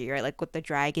mythology, right? Like with the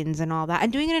dragons and all that,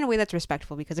 and doing it in a way that's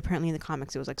respectful because apparently in the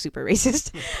comics it was like super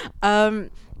racist.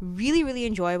 Really, really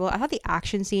enjoyable. I thought the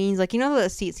action scenes, like the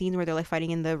scenes where they're like fighting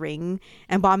in the ring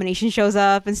and Abomination shows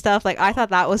up and stuff. Like I thought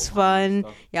that was fun.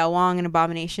 Yeah, Wong and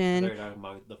Abomination. They're talking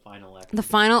about the final act. The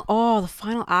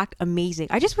final act, amazing.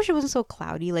 I just wish it wasn't so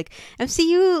cloudy. Like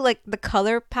MCU, like the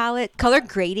color palette, color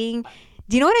grading.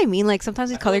 Do you know what I mean? Like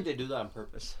sometimes I the feel color. like they do that on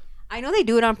purpose. I know they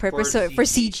do it on purpose for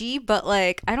CG, but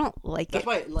like I don't like That's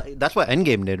it. why. That's what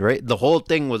Endgame did, right? The whole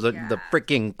thing was the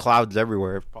freaking clouds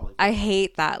everywhere. Probably. I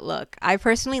hate that look. I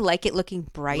personally like it looking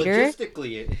brighter.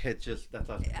 Logistically, it's just that's.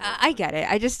 I get it.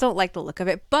 I just don't like the look of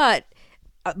it. But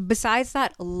besides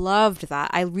that, loved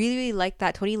that. I really, really like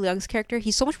that Tony Leung's character.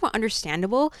 He's so much more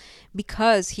understandable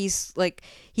because he's like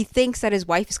he thinks that his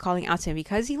wife is calling out to him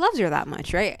because he loves her that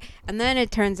much, right? And then it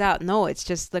turns out no, it's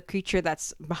just the creature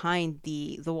that's behind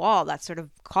the wall that's sort of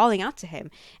calling out to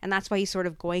him, and that's why he's sort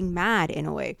of going mad in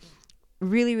a way.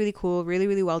 Really, really cool. Really,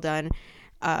 really well done.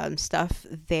 Stuff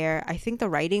there. I think the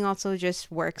writing also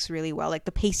just works really well. Like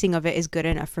the pacing of it is good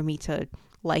enough for me to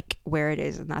like where it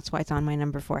is, and that's why it's on my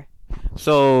number 4.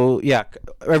 So yeah,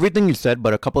 everything you said,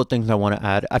 but a couple of things I want to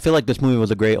add. I feel like this movie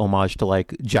was a great homage to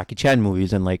like Jackie Chan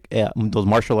movies and like those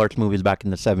martial arts movies back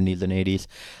in the 70s and 80s.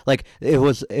 Like it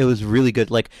was really good.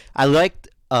 Like I liked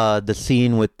the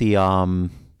scene with the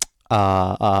what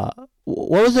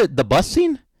was it? The bus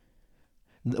scene?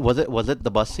 Was it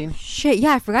the bus scene? Shit,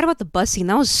 yeah, I forgot about the bus scene.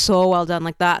 That was so well done.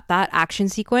 Like that action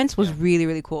sequence was really,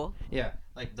 really cool. Yeah,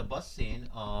 like the bus scene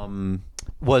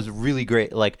was really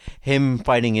great. Like him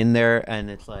fighting in there, and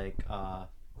it's like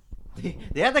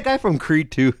they had the guy from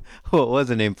Creed too. What was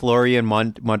his name? Florian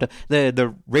Monta,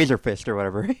 the Razor Fist or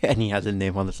whatever, and he has his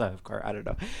name on the side of the car. I don't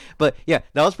know, but yeah,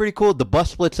 that was pretty cool. The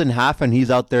bus splits in half, and he's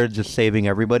out there just saving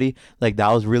everybody. Like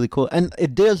that was really cool, and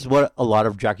it does what a lot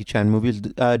of Jackie Chan movies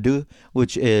do,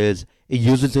 which is it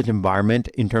uses its environment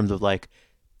in terms of like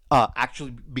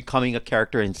actually becoming a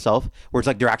character itself, where it's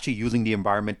like they're actually using the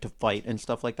environment to fight and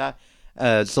stuff like that.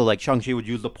 So like Shang-Chi would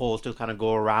use the poles to kind of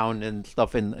go around and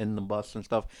stuff in the bus and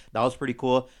stuff. That was pretty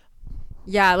cool.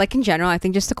 Yeah, like in general, I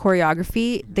think just the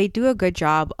choreography, they do a good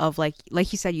job of like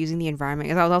you said, using the environment.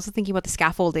 'Cause I was also thinking about the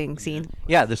scaffolding scene.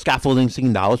 Yeah, the scaffolding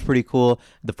scene, that was pretty cool.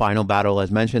 The final battle, as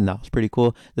mentioned, that was pretty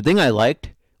cool. The thing I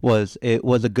liked was it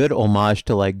was a good homage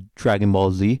to like Dragon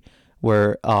Ball Z,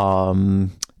 where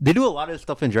they do a lot of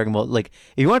stuff in Dragon Ball. Like,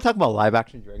 if you want to talk about live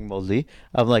action Dragon Ball Z,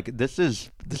 I'm like, this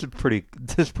is pretty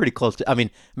close to. I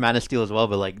mean, Man of Steel as well,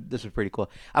 but like, this is pretty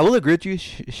cool. I will agree with you.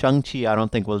 Shang-Chi, I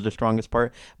don't think was the strongest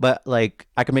part, but like,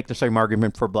 I can make the same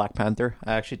argument for Black Panther.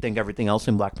 I actually think everything else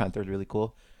in Black Panther is really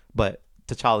cool, but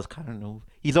T'Challa's kind of no.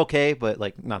 He's okay, but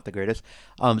like not the greatest.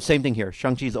 Same thing here.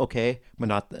 Shang-Chi's okay, but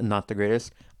not the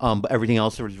greatest. But everything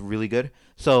else was really good.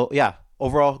 So yeah.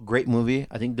 Overall, great movie.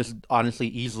 I think this is honestly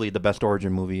easily the best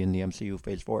origin movie in the MCU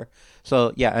Phase 4.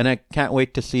 So, yeah, and I can't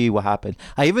wait to see what happens.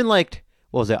 I even liked,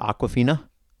 what was it, Aquafina?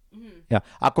 Mm-hmm. Yeah,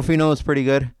 Aquafina was pretty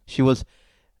good. She was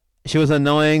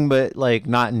annoying, but, like,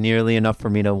 not nearly enough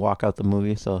for me to walk out the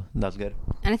movie, so that's good.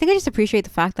 And I think I just appreciate the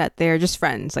fact that they're just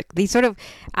friends. Like, they sort of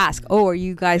ask, oh, are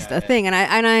you guys a thing? And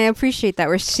I appreciate that.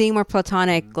 We're seeing more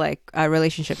platonic, like,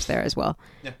 relationships there as well.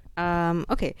 Yeah.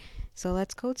 Okay, so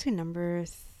let's go to number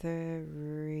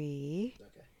 3.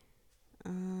 Okay.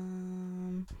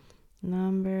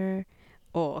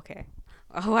 Okay.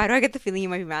 Oh, why do I get the feeling you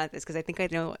might be mad at this? Because I think I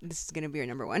know this is gonna be your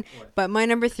number 1. What? But my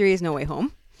number 3 is No Way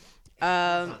Home. It's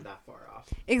not that far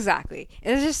off. Exactly.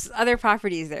 It's just other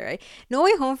properties there, right? No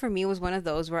Way Home for me was one of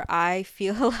those where I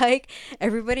feel like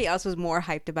everybody else was more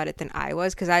hyped about it than I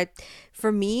was. Because I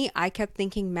kept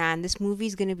thinking, man, this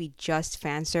movie's gonna be just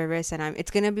fan service, and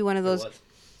it's gonna be one of those.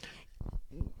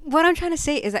 What I'm trying to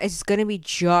say is that it's going to be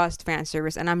just fan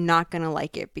service, and I'm not going to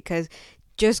like it because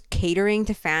just catering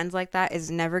to fans like that is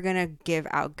never going to give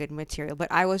out good material. But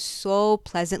I was so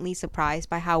pleasantly surprised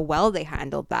by how well they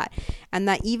handled that, and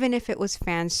that even if it was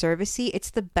fan servicey,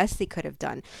 it's the best they could have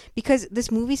done, because this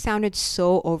movie sounded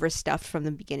so overstuffed from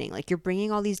the beginning. Like, you're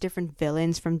bringing all these different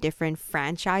villains from different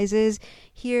franchises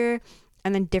here,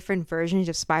 and then different versions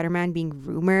of Spider-Man being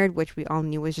rumored, which we all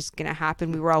knew was just going to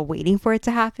happen. We were all waiting for it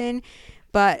to happen.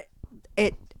 But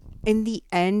it, in the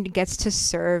end, gets to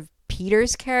serve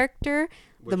Peter's character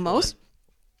the most.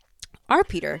 Our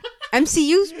Peter.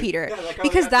 MCU's Peter. Yeah, like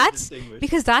because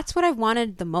that's what I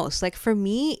wanted the most. Like, for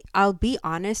me, I'll be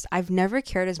honest, I've never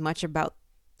cared as much about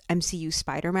MCU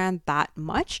Spider-Man that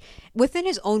much within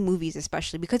his own movies,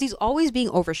 especially because he's always being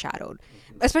overshadowed,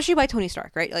 especially by Tony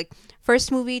Stark, right? Like,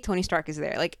 first movie, Tony Stark is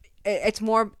there. Like,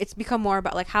 it's become more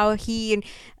about like how him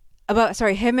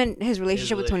and his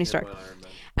relationship with Tony Stark.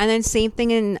 And then same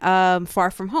thing in Far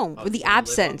From Home, with the Didn't live up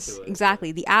absence, to it.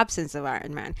 exactly, the absence of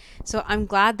Iron Man. So I'm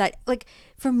glad that, like,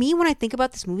 for me, when I think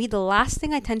about this movie, the last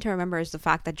thing I tend to remember is the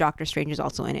fact that Doctor Strange is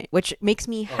also in it, which makes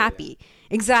me Oh yeah. happy.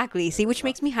 Exactly. See, which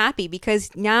makes me happy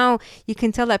because now you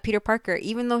can tell that Peter Parker,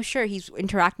 even though sure he's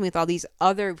interacting with all these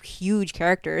other huge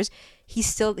characters,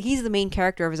 he's the main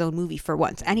character of his own movie for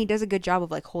once, and he does a good job of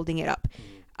like holding it up.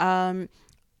 Um,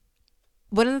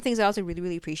 One of the things I also really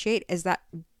really appreciate is that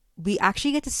we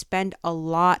actually get to spend a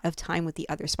lot of time with the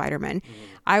other Spider-Men.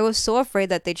 I was so afraid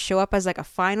that they'd show up as like a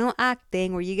final act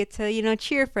thing where you get to,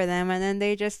 cheer for them and then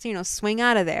they just, swing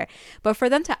out of there. But for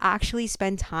them to actually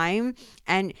spend time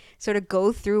and sort of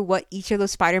go through what each of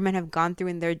those Spider-Men have gone through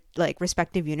in their like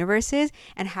respective universes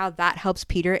and how that helps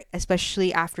Peter,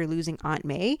 especially after losing Aunt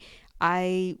May,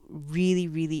 I really,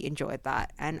 really enjoyed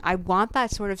that. And I want that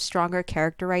sort of stronger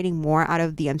character writing more out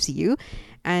of the MCU.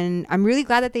 And I'm really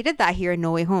glad that they did that here in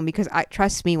No Way Home because I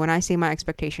trust me when I say my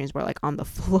expectations were like on the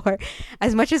floor.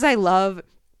 As much as I love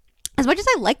as much as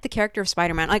I like the character of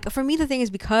Spider-Man, like for me the thing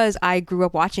is because I grew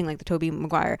up watching like the Tobey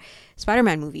Maguire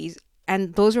Spider-Man movies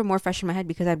and those were more fresh in my head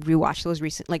because I'd rewatched those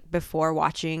recent like before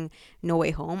watching No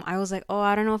Way Home. I was like, "Oh,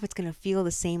 I don't know if it's going to feel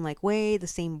the same like way, the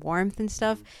same warmth and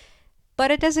stuff." But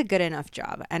it does a good enough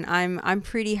job and I'm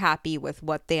pretty happy with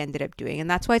what they ended up doing, and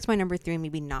that's why it's my number 3,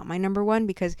 maybe not my number 1,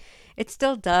 because it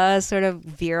still does sort of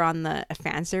veer on the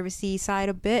fan servicey side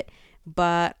a bit,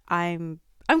 but I'm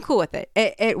cool with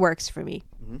it works for me.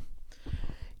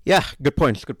 Yeah, good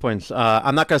points. Good points.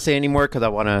 I'm not gonna say any more because I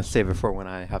want to save it for when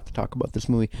I have to talk about this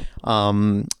movie.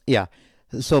 Yeah.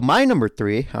 So my number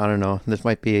 3, I don't know. This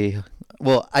might be.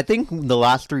 Well, I think the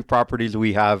last 3 properties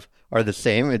we have are the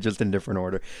same. It's just in different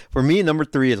order. For me, number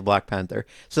 3 is Black Panther.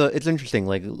 So it's interesting.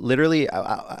 Like literally,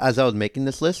 as I was making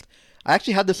this list, I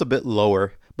actually had this a bit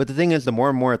lower. But the thing is, the more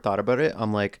and more I thought about it,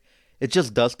 I'm like, it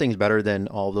just does things better than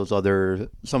all those other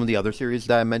some of the other series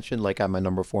that I mentioned, like at my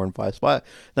number 4 and 5 spot.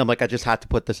 And I'm like, I just had to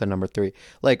put this at number 3.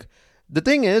 Like the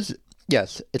thing is,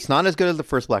 yes, it's not as good as the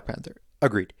first Black Panther.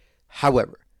 Agreed.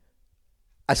 However,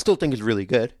 I still think it's really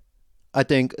good. I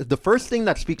think the first thing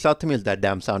that speaks out to me is that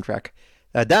damn soundtrack.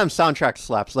 That damn soundtrack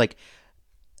slaps. Like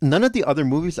none of the other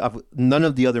movies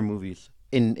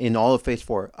in all of Phase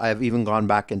 4, I've even gone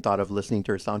back and thought of listening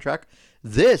to her soundtrack.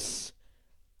 This,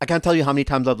 I can't tell you how many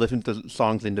times I've listened to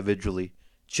songs individually,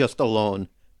 just alone,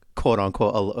 quote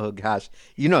unquote. Gosh,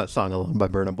 you know that song "Alone" by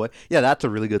Burna Boy. Yeah, that's a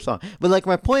really good song. But like,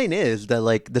 my point is that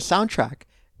like the soundtrack,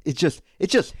 it just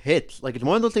hits. Like it's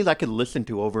one of those things I could listen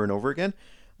to over and over again,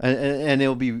 and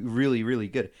it'll be really really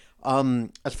good.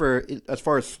 As far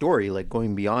as story, like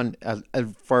going beyond as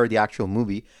far as the actual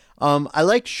movie, I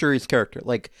like Shuri's character.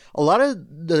 Like a lot of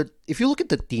if you look at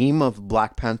the theme of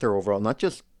Black Panther overall, not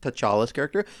just T'Challa's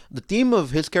character, the theme of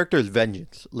his character is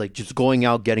vengeance. Like just going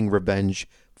out, getting revenge,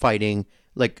 fighting,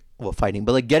 fighting,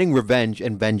 but like getting revenge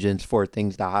and vengeance for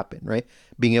things that happen, right?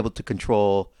 Being able to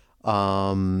control,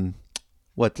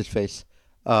 what's his face,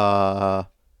 what?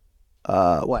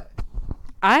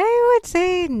 I would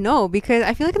say no because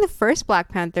I feel like in the first Black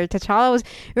Panther, T'Challa was.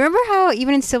 Remember how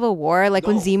even in Civil War, like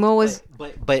when No, Zemo was.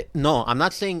 but no, I'm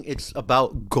not saying it's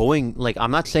about going. Like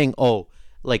I'm not saying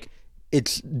like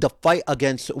it's the fight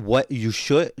against what you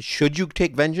should you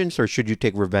take vengeance or should you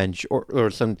take revenge or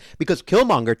some because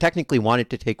Killmonger technically wanted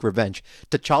to take revenge.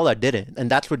 T'Challa didn't, and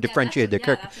that's what differentiated their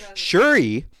character.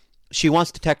 Shuri, she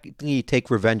wants to technically take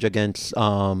revenge against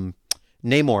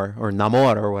Namor or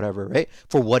Namor or whatever, right?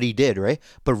 For what he did, right?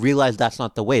 But realize that's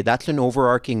not the way. That's an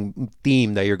overarching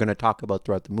theme that you're going to talk about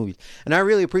throughout the movies. And I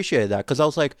really appreciated that because I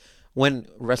was like,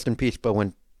 rest in peace, but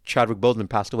when Chadwick Boseman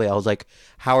passed away, I was like,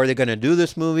 how are they going to do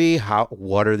this movie?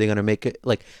 What are they going to make it?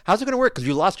 Like, how's it going to work? Because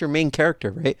you lost your main character,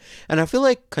 right? And I feel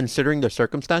like considering the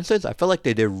circumstances, I feel like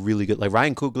they did really good. Like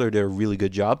Ryan Coogler did a really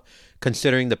good job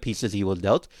considering the pieces he was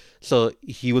dealt. So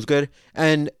he was good.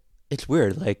 And it's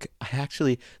weird. Like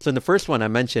so in the first one I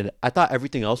mentioned, I thought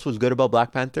everything else was good about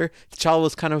Black Panther. T'Challa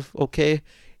was kind of okay.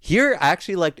 Here, I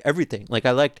actually liked everything. Like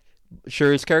I liked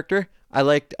Shuri's character. I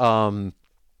liked Namor.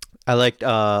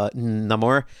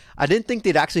 I didn't think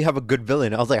they'd actually have a good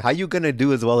villain. I was like, how you gonna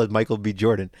do as well as Michael B.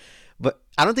 Jordan? But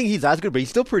I don't think he's as good, but he's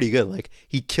still pretty good. Like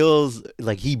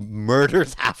he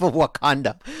murders half of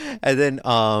Wakanda. And then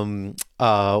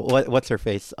what's her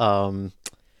face?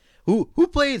 Who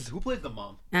plays the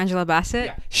mom? Angela Bassett.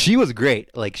 Yeah, she was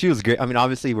great. Like she was great. I mean,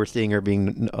 obviously we're seeing her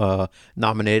being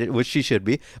nominated, which she should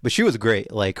be, but she was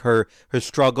great. Like her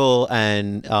struggle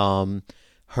and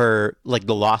her like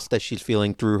the loss that she's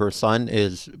feeling through her son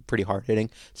is pretty hard hitting.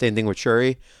 Same thing with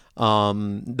Shuri.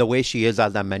 The way she is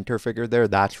as that mentor figure there,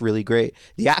 that's really great.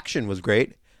 The action was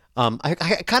great. I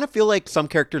kind of feel like some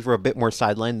characters were a bit more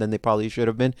sidelined than they probably should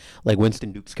have been. Like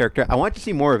Winston Duke's character, I want to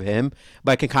see more of him,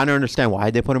 but I can kind of understand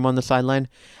why they put him on the sideline.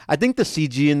 I think the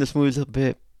CG in this movie is a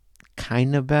bit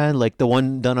kind of bad, like the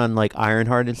one done on like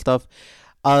Ironheart and stuff.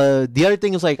 The other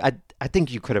thing is like I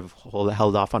think you could have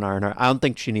held off on Ironheart. I don't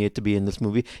think she needed to be in this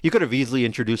movie. You could have easily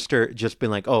introduced her, just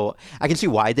been like, oh, I can see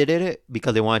why they did it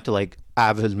because they wanted to like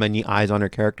have as many eyes on her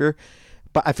character.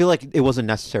 But I feel like it wasn't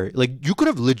necessary. Like you could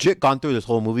have legit gone through this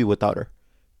whole movie without her.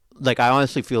 Like I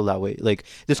honestly feel that way. Like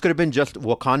this could have been just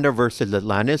Wakanda versus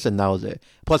Atlantis, and that was it.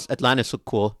 Plus Atlantis looked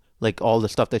cool, like all the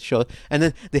stuff that showed, and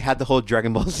then they had the whole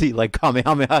Dragon Ball Z like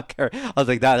Kamehameha. I was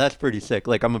like that's pretty sick.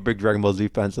 Like I'm a big Dragon Ball Z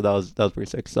fan, so that was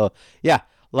pretty sick. So yeah,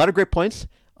 a lot of great points.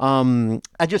 I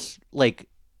just like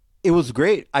it was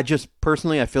great. I just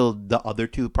personally I feel the other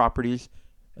two properties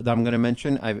that I'm gonna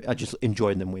mention, I just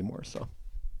enjoyed them way more. So.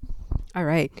 All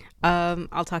right.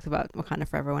 I'll talk about Wakanda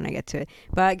Forever when I get to it.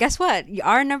 But guess what?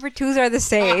 Our number twos are the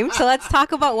same. So let's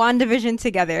talk about WandaVision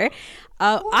together.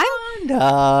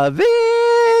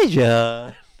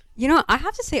 WandaVision. You know, I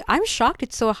have to say, I'm shocked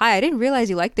it's so high. I didn't realize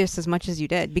you liked this as much as you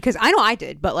did because I know I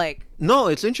did, but like. No,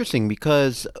 it's interesting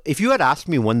because if you had asked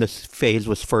me when this phase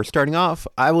was first starting off,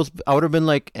 I would have been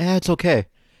like, it's okay.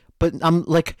 But I'm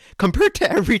like, compared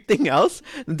to everything else,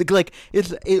 like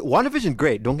WandaVision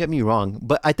great. Don't get me wrong,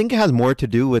 but I think it has more to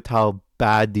do with how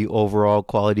bad the overall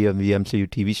quality of the MCU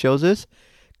TV shows is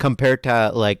compared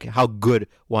to like how good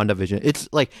WandaVision. It's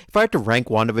like if I had to rank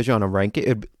WandaVision on a ranking,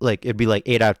 it'd be like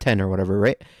 8 out of 10 or whatever,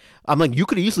 right? I'm like, you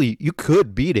could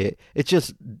beat it. It's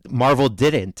just Marvel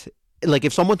didn't. Like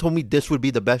if someone told me this would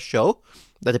be the best show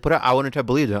that they put out, I wouldn't have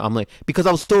believed it. I'm like, because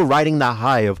I was still riding that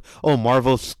high of, oh,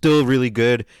 Marvel's still really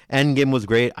good. Endgame was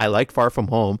great. I liked Far From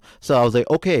Home. So I was like,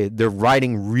 okay, they're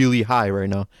riding really high right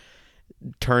now.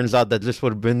 Turns out that this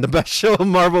would have been the best show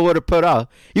Marvel would have put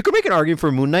out. You could make an argument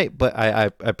for Moon Knight, but I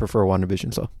prefer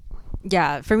WandaVision, so.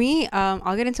 Yeah, for me,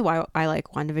 I'll get into why I like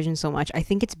WandaVision so much. I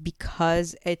think it's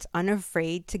because it's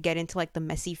unafraid to get into like the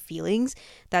messy feelings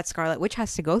that Scarlet Witch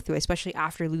has to go through, especially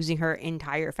after losing her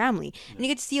entire family. And you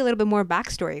get to see a little bit more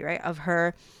backstory, right, of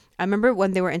her. I remember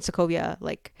when they were in Sokovia,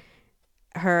 like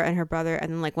her and her brother,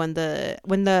 and then like when the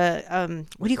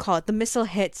what do you call it, the missile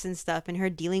hits and stuff, and her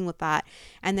dealing with that,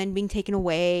 and then being taken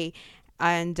away,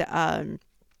 and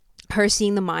her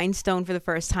seeing the Mind Stone for the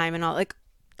first time, and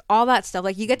all that stuff.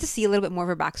 Like you get to see a little bit more of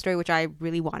her backstory, which I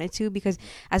really wanted to, because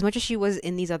as much as she was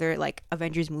in these other like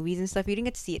Avengers movies and stuff, you didn't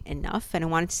get to see it enough, and I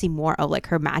wanted to see more of like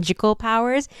her magical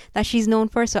powers that she's known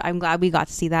for. So I'm glad we got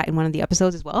to see that in one of the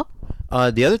episodes as well.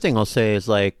 The other thing I'll say is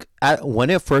like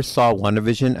when I first saw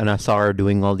WandaVision and I saw her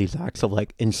doing all these acts of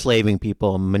like enslaving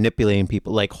people, manipulating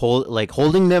people, like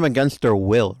holding them against their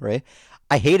will, right?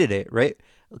 I hated it, right?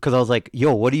 Because I was like,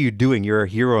 yo, what are you doing? You're a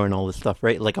hero and all this stuff,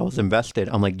 right? Like I was invested.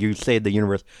 I'm like, you saved the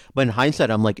universe. But in hindsight,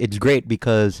 I'm like, it's great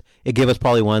because it gave us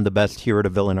probably one of the best hero to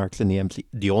villain arcs in the MC,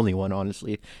 the only one,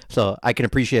 honestly. So I can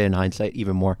appreciate it in hindsight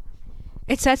even more.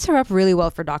 It sets her up really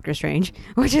well for Doctor Strange,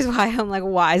 which is why I'm like,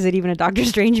 why is it even a Doctor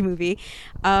Strange movie?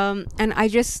 And I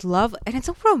just love, and it's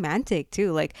so romantic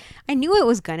too. Like I knew it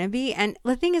was gonna be, and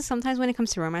the thing is, sometimes when it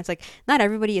comes to romance, like not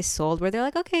everybody is sold where they're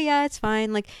like, okay, yeah, it's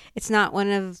fine. Like it's not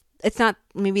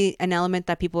maybe an element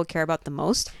that people care about the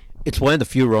most. It's one of the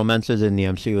few romances in the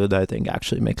MCU that I think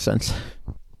actually makes sense.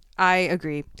 I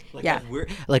agree. Like yeah.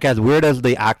 As weird as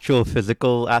the actual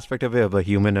physical aspect of it, of a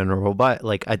human and a robot,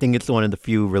 like I think it's one of the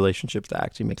few relationships that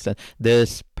actually makes sense.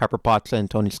 This, Pepper Potts and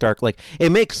Tony Stark, like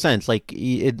it makes sense. Like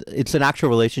it's an actual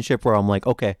relationship where I'm like,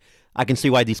 okay, I can see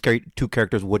why these two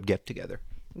characters would get together.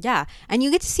 Yeah, and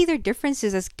you get to see their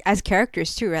differences as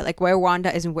characters too, right? Like where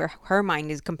Wanda is and where her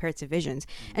mind is compared to Vision's.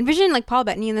 And Vision, like Paul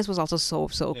Bettany in this was also so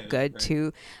good right.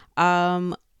 Too.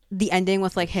 The ending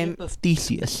with like him of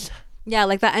Theseus. Yeah,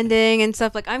 like that ending and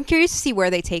stuff. Like I'm curious to see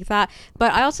where they take that.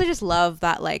 But I also just love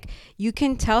that like you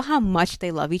can tell how much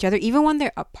they love each other even when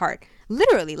they're apart.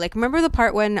 Literally, like remember the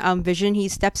part when Vision, he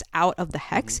steps out of the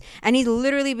hex and he's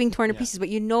literally being torn to pieces, but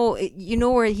you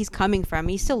know where he's coming from.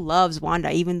 He still loves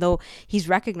Wanda even though he's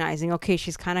recognizing, okay,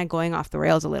 she's kind of going off the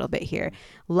rails a little bit here.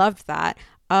 Loved that.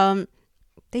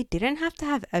 They didn't have to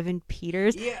have Evan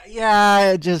Peters.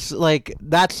 Yeah, just like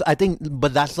that's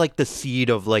but that's like the seed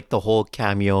of like the whole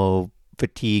cameo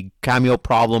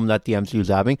problem that the MCU is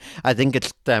having. I think it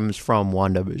stems from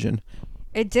WandaVision.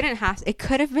 It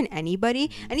could have been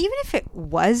anybody, and even if it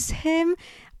was him,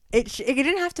 it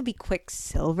didn't have to be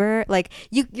Quicksilver. Like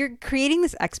you're creating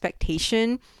this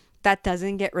expectation that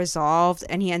doesn't get resolved,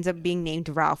 and he ends up being named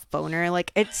Ralph Boner.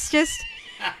 Like, it's just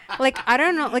like, I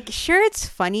don't know, like, sure, it's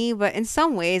funny, but in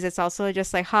some ways it's also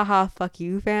just like, haha, fuck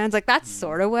you fans. Like, that's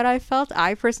sort of what I felt.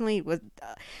 I personally was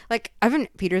like, Evan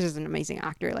Peters is an amazing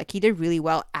actor. Like, he did really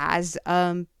well as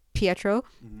Pietro.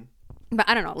 But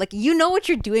I don't know, like, you know what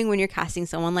you're doing when you're casting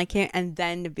someone like him, and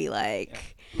then to be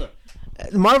like, Look,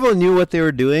 Marvel knew what they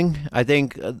were doing. I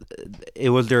think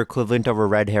it was their equivalent of a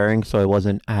red herring, so it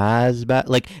wasn't as bad.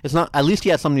 Like, it's not. At least he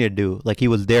had something to do. Like, he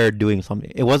was there doing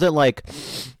something. It wasn't like,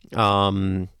 it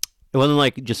wasn't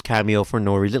like just cameo for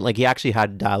no reason. Like, he actually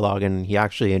had dialogue and he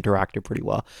actually interacted pretty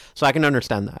well. So I can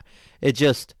understand that. It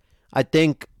just, I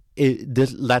think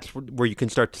that's where you can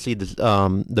start to see this,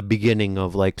 the beginning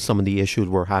of like some of the issues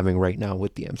we're having right now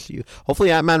with the MCU. Hopefully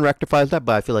Ant-Man rectifies that,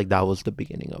 but I feel like that was the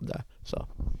beginning of that. So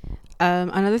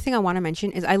another thing I want to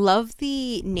mention is I love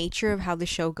the nature of how the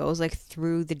show goes, like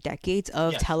through the decades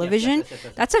of television. Yes.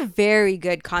 That's a very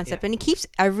good concept, and it keeps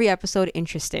every episode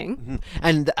interesting.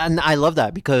 And I love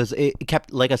that because it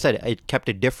kept, like I said, it kept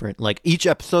it different. Like, each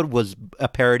episode was a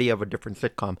parody of a different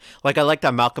sitcom. Like, I like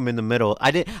that Malcolm in the Middle.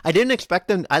 I didn't expect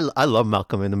them. I love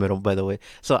Malcolm in the Middle, by the way.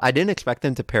 So I didn't expect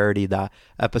them to parody that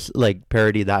episode, like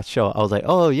parody that show. I was like,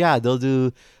 oh yeah,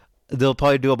 they'll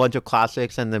probably do a bunch of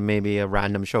classics and then maybe a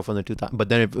random show from the 2000s. But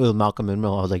then if it was Malcolm in the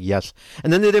Middle, I was like, yes.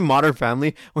 And then they did Modern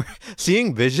Family, where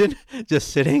seeing Vision just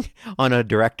sitting on a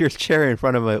director's chair in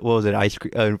front of ice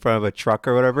cream, in front of a truck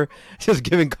or whatever, just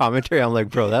giving commentary. I'm like,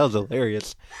 bro, that was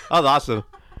hilarious. That was awesome.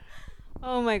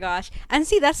 Oh my gosh. And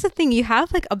see, that's the thing. You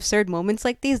have like absurd moments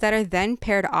like these that are then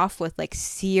paired off with like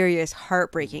serious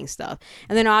heartbreaking stuff.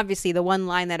 And then obviously the one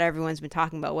line that everyone's been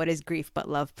talking about, what is grief but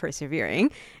love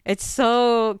persevering? It's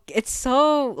so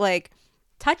like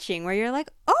touching, where you're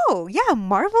like, oh yeah,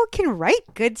 Marvel can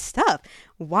write good stuff.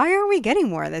 Why are we getting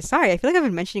more of this? Sorry, I feel like I've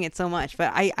been mentioning it so much,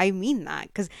 but I mean that,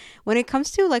 because when it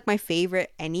comes to like my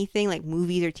favorite anything, like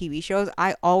movies or TV shows,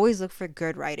 I always look for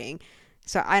good writing.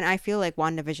 So, and I feel like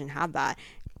WandaVision had that.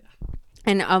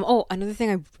 And another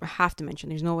thing I have to mention,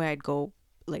 there's no way I'd go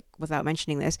like without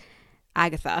mentioning this,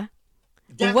 Agatha.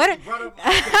 What a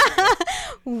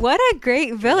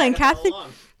great villain.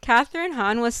 Catherine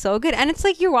Hahn was so good. And it's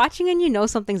like you're watching and you know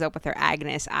something's up with her,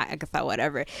 Agnes, Agatha,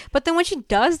 whatever. But then when she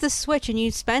does the switch and you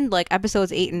spend like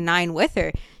episodes 8 and 9 with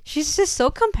her, she's just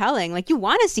so compelling. Like, you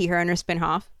want to see her in her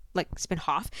spin-off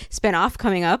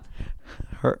coming up.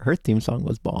 Her theme song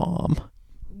was bomb.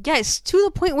 Yes, to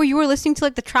the point where you were listening to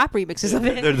like the trap remixes of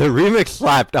it. The remix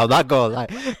slapped. I'm not gonna lie.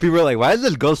 People were like, "Why is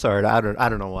this ghost art?" I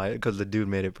don't know why. Because the dude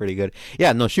made it pretty good.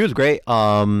 Yeah, no, she was great.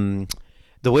 The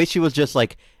way she was just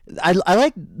like, I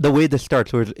like the way this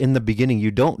starts, where in the beginning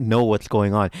you don't know what's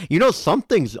going on. You know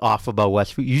something's off about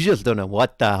Westview. You just don't know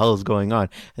what the hell is going on.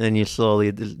 And then you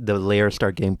slowly, the layers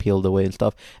start getting peeled away and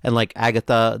stuff. And like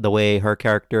Agatha, the way her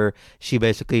character, she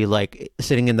basically like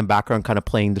sitting in the background kind of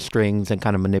playing the strings and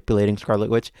kind of manipulating Scarlet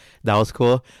Witch. That was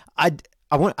cool. I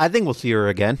think we'll see her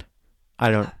again. I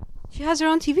don't. She has her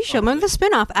own TV show. Remember the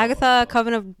spinoff, Agatha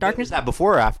Coven of Darkness? Is that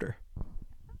before or after?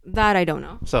 That I don't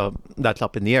know. So that's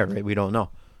up in the air, right? We don't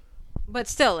know. But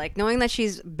still, like, knowing that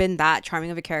she's been that charming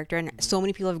of a character and so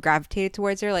many people have gravitated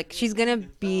towards her, like, she's gonna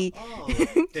be...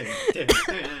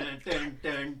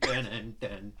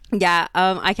 Yeah,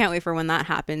 I can't wait for when that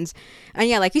happens. And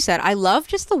yeah, like you said, I love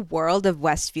just the world of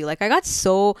Westview. Like, I was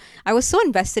so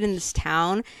invested in this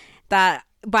town that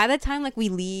by the time, like, we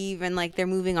leave and, like, they're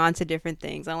moving on to different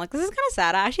things, I'm like, this is kind of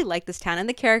sad. I actually like this town and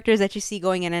the characters that you see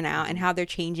going in and out and how they're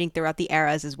changing throughout the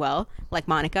eras as well, like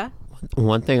Monica.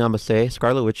 One thing I'm gonna say,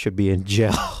 Scarlet Witch should be in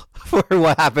jail for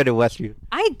what happened in Westview.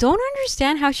 I don't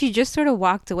understand how she just sort of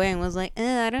walked away and was like,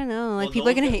 I don't know, like, people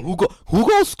are gonna hate. Who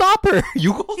gonna stop her?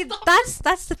 You go. See,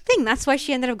 that's the thing. That's why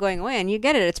she ended up going away, and you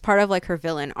get it. It's part of like her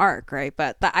villain arc, right?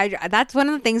 But that's one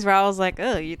of the things where I was like,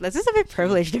 oh, this is a bit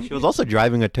privileged. She was also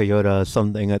driving a Toyota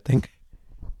something, I think.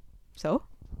 So.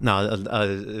 No, it was.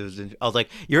 I was like,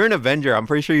 "You're an Avenger. I'm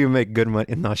pretty sure you make good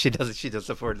money." No, she doesn't. She just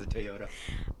afford the Toyota.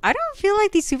 I don't feel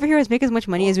like these superheroes make as much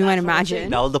money as we might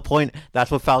imagine. That was the point. That's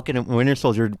what Falcon and Winter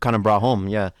Soldier kind of brought home.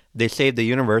 Yeah, they saved the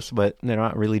universe, but they're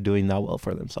not really doing that well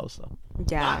for themselves. So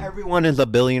yeah, not everyone is a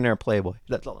billionaire playboy.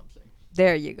 That's all I'm saying.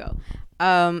 There you go.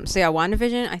 So yeah,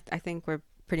 WandaVision. I think we're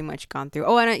pretty much gone through.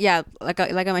 Oh, and yeah, like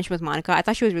I mentioned with Monica, I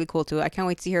thought she was really cool too. I can't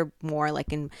wait to see her more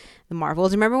like in the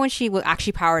Marvels. Remember when she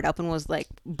actually powered up and was like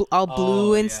all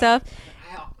blue and stuff?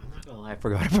 I'm not gonna lie, I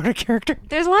forgot about her character.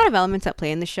 There's a lot of elements at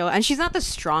play in the show, and she's not the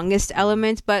strongest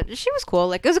element, but she was cool.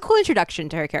 Like, it was a cool introduction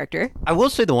to her character. I will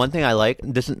say the one thing I like,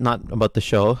 this is not about the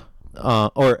show,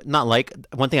 or not like,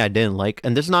 one thing I didn't like,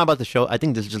 and this is not about the show. I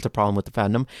think this is just a problem with the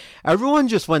fandom. Everyone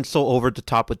just went so over the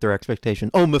top with their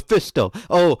expectations. Oh, Mephisto.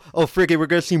 Oh, friggin', we're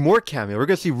gonna see more cameo. We're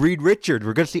gonna see Reed Richards.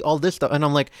 We're gonna see all this stuff, and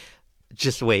I'm like,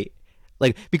 just wait.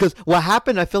 Like, because what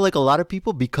happened, I feel like a lot of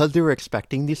people, because they were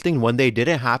expecting these things, when they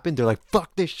didn't happen, they're like,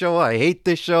 fuck this show. I hate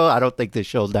this show. I don't think this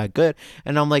show's that good.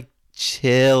 And I'm like,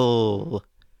 chill.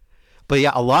 But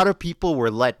yeah, a lot of people were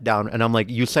let down, and I'm like,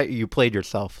 you said you played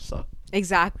yourself, so.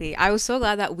 Exactly. I was so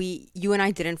glad that you and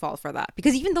I didn't fall for that,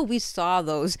 because even though we saw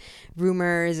those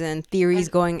rumors and theories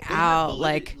going out,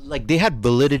 like they had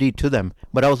validity to them,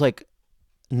 but I was like,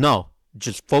 no,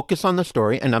 just focus on the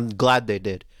story, and I'm glad they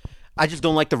did. I just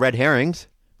don't like the red herrings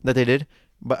that they did,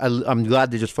 but I'm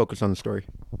glad they just focused on the story.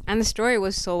 and the story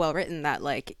was so well written that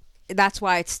that's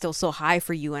why it's still so high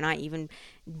for you and I,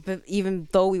 even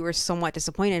though we were somewhat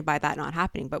disappointed by that not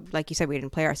happening. But like you said, we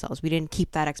didn't play ourselves. We didn't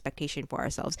keep that expectation for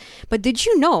ourselves. But did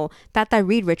you know that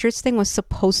Reed Richards thing was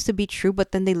supposed to be true,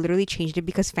 but then they literally changed it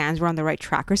because fans were on the right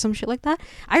track or some shit like that?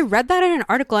 I read that in an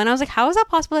article and I was like, how is that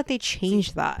possible that they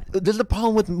changed that? This is the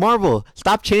problem with Marvel.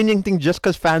 Stop changing things just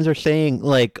because fans are saying,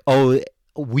 like, oh,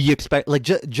 we expect, like,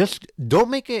 just don't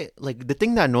make it, like, the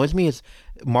thing that annoys me is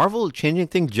Marvel changing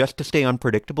things just to stay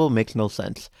unpredictable makes no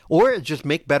sense. Or just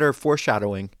make better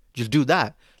foreshadowing. Just do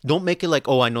that. Don't make it like,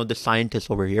 oh, I know the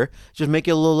scientist over here. Just make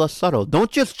it a little less subtle.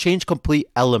 Don't just change complete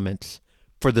elements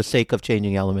for the sake of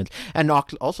changing elements. And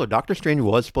also, Doctor Strange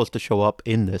was supposed to show up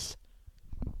in this.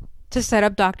 To set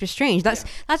up Doctor Strange. That's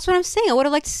what I'm saying. I would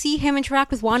have liked to see him interact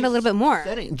with Wanda a little bit more.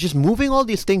 Just moving all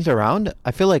these things around,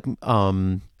 I feel like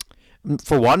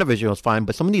for WandaVision it was fine,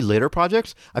 but some of these later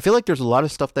projects, I feel like there's a lot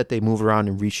of stuff that they move around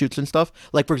in reshoots and stuff.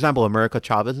 Like, for example, America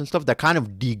Chavez and stuff, that kind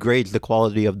of degrades the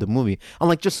quality of the movie. I'm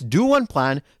like, just do one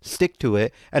plan, stick to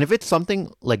it, and if it's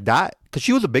something like that, because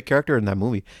she was a big character in that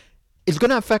movie, it's going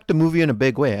to affect the movie in a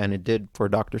big way, and it did for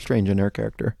Doctor Strange and her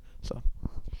character. So,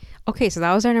 okay, so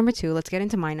that was our number 2. Let's get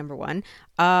into my number 1.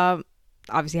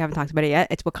 Obviously haven't talked about it yet.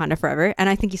 It's Wakanda Forever, and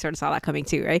I think you sort of saw that coming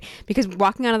too, right? Because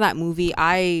walking out of that movie,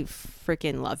 I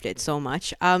freaking loved it so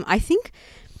much. I think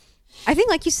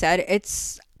like you said,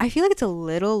 I feel like it's a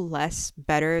little less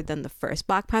better than the first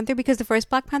Black Panther, because the first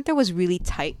Black Panther was really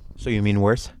tight. So you mean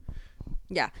worse?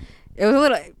 Yeah, it was a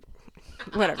little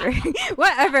whatever.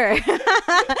 Whatever.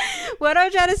 What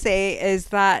I'm trying to say is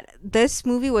that this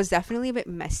movie was definitely a bit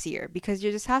messier, because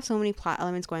you just have so many plot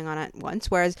elements going on at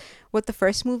once, whereas with the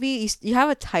first movie you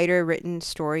have a tighter written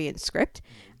story and script.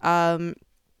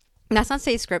 That's not to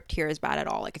say script here is bad at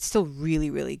all. Like, it's still really,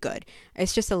 really good.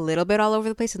 It's just a little bit all over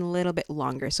the place and a little bit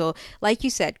longer. So, like you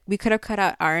said, we could have cut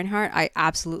out Ironheart. I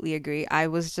absolutely agree. I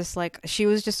was just like, she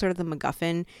was just sort of the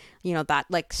MacGuffin, that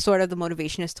like sort of the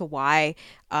motivation as to why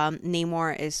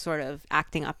Namor is sort of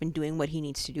acting up and doing what he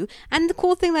needs to do. And the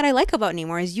cool thing that I like about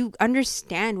Namor is you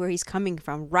understand where he's coming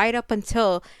from right up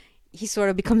until he sort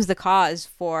of becomes the cause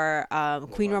for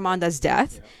Queen Ramonda's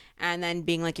death. Yeah. And then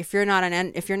being like, if you're not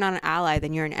an ally,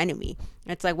 then you're an enemy.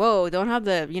 And it's like, whoa, don't have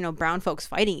the brown folks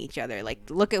fighting each other. Like,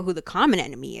 look at who the common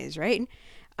enemy is, right?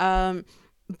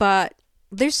 But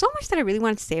there's so much that I really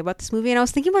wanted to say about this movie, and I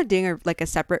was thinking about doing a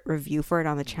separate review for it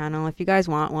on the channel. If you guys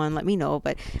want one, let me know.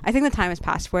 But I think the time has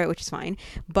passed for it, which is fine.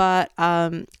 But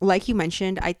like you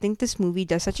mentioned, I think this movie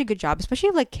does such a good job, especially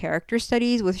of like character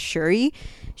studies with Shuri.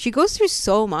 She goes through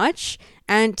so much.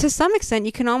 And to some extent,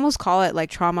 you can almost call it like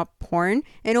trauma porn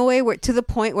in a way, where to the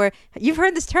point where you've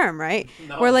heard this term, right?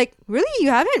 No. Where like, really, you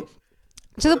haven't?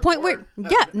 To the point where,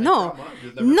 yeah, no,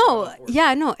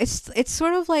 it's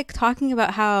sort of like talking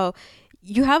about how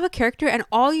you have a character and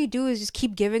all you do is just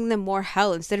keep giving them more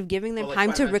hell instead of giving them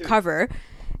time to recover.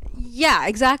 Yeah,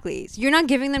 exactly. So you're not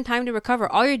giving them time to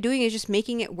recover. All you're doing is just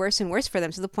making it worse and worse for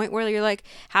them, to the point where you're like,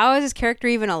 how is this character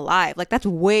even alive? Like, that's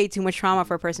way too much trauma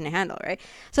for a person to handle, right?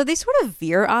 So they sort of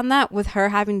veer on that with her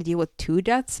having to deal with 2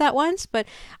 deaths at once, but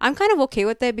I'm kind of okay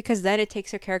with it, because then it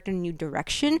takes her character in a new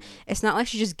direction. It's not like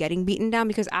she's just getting beaten down,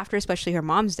 because after especially her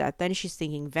mom's death, then she's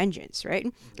thinking vengeance, right?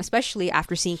 Especially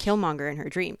after seeing Killmonger in her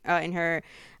dream, in her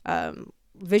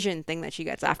vision thing that she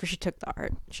gets after she took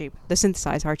the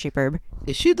synthesized heart-shaped herb.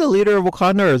 Is she the leader of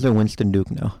Wakanda, or is it Winston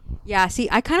Duke now? Yeah, see,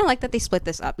 I kind of like that they split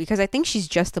this up, because I think she's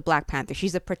just the Black Panther.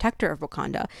 She's the protector of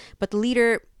Wakanda, but the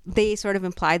leader, they sort of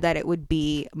implied that it would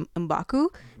be M'Baku,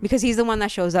 because he's the one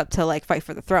that shows up to like fight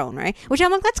for the throne, right? Which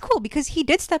I'm like, that's cool, because he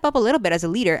did step up a little bit as a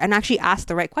leader and actually ask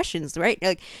the right questions, right?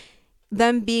 Like,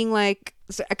 them being like,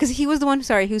 because he was the one,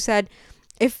 who said,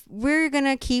 if we're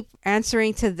gonna keep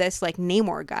answering to this like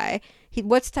Namor guy,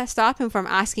 what's to stop him from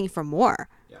asking for more?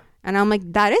 Yeah. And I'm like,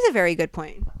 that is a very good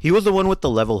point. He was the one with the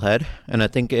level head, and I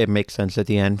think it makes sense at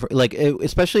the end. Like,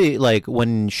 especially like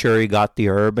when Shuri got the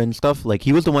herb and stuff. Like,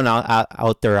 he was the one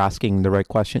out there asking the right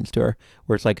questions to her.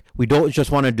 Where it's like, we don't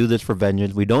just want to do this for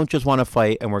vengeance. We don't just want to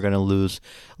fight, and we're gonna lose.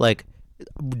 Like,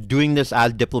 doing this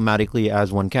as diplomatically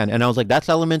as one can. And I was like, that's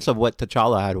elements of what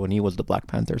T'Challa had when he was the Black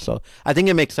Panther. So I think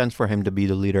it makes sense for him to be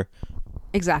the leader.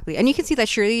 Exactly. And you can see that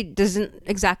Shirley doesn't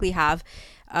exactly have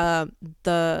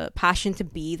the passion to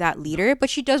be that leader, but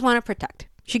she does want to protect.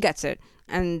 She gets it.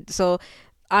 And so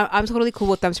I'm totally cool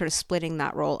with them sort of splitting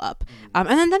that role up. And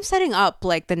then them setting up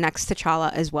like the next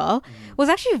T'Challa as well was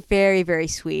actually very, very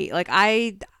sweet. Like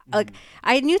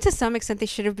I knew to some extent they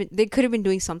could have been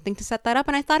doing something to set that up,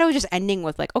 and I thought it was just ending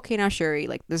with like, okay, now Shuri,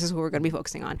 like this is who we're gonna be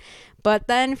focusing on. But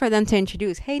then for them to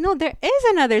introduce, hey, no, there is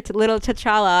another little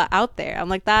T'Challa out there. I'm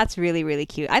like, that's really, really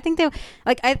cute. I think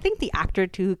the actor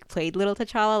too who played little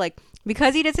T'Challa, like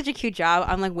because he did such a cute job,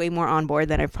 I'm like way more on board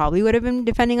than I probably would have been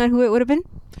depending on who it would have been.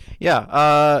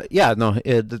 That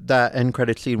end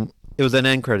credit scene. It was an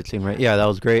end credit scene, right? Yeah, that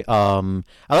was great. I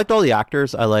liked all the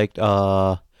actors. I liked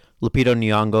Lupita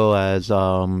Nyong'o as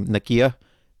Nakia.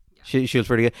 She was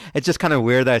pretty good. It's just kind of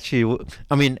weird that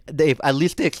at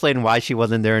least they explained why she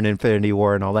wasn't there in Infinity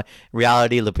War and all that. In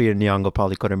reality, Lupita Nyong'o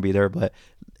probably couldn't be there, but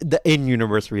the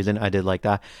in-universe reason, I did like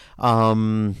that.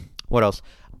 What else?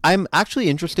 I'm actually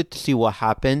interested to see what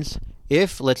happens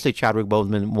if, let's say, Chadwick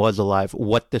Boseman was alive,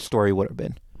 what the story would have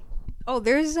been. Oh,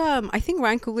 there's I think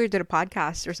Ryan Coogler did a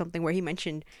podcast or something where he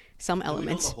mentioned some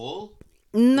elements.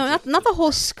 No, not the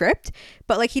whole script,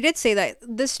 but like he did say that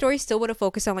this story still would have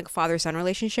focused on like father-son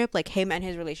relationship, like him and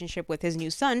his relationship with his new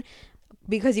son,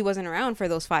 because he wasn't around for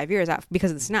those 5 years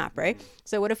because of the snap, right?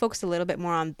 So it would have focused a little bit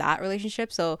more on that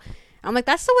relationship. So I'm like,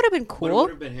 that still would have been cool. But it would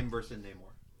have been him versus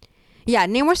Namor. Yeah,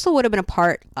 Namor still would have been a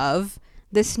part of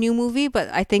this new movie, but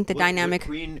I think the dynamic.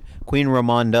 Would Queen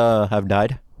Ramonda have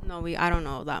died? No, I don't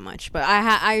know that much, but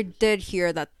I did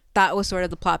hear that was sort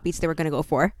of the plot beats they were gonna go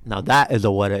for. Now that is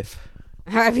a what if.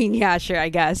 I mean, yeah, sure, I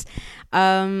guess. What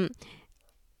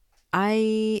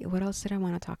else did I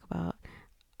want to talk about?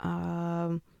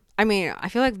 I mean, I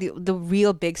feel like the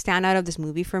real big standout of this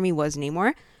movie for me was Namor.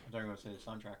 I'm talking about the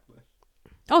soundtrack.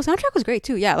 Oh, soundtrack was great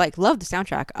too. Yeah, like loved the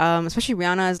soundtrack. Especially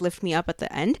Rihanna's "Lift Me Up" at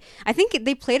the end. I think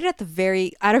they played it at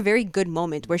a very good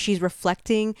moment where she's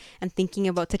reflecting and thinking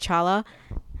about T'Challa.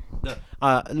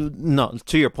 No,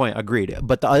 to your point, agreed.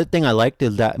 But the other thing I liked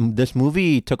is that this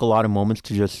movie took a lot of moments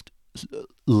to just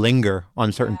linger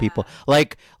on certain people.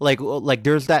 Like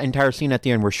there's that entire scene at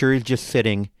the end where Shuri's just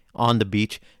sitting on the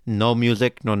beach, no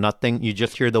music, no nothing. You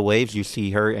just hear the waves, you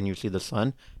see her, and you see the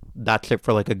sun. That's it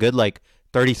for like a good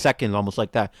 30 seconds, almost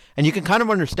like that. And you can kind of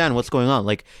understand what's going on.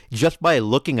 Like, just by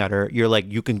looking at her, you're like,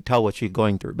 you can tell what she's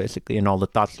going through, basically, and all the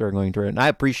thoughts that are going through. And I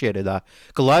appreciated that.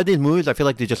 Because a lot of these movies, I feel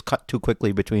like they just cut too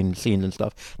quickly between scenes and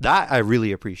stuff. That I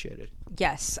really appreciated.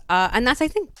 Yes. And I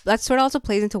think that sort of also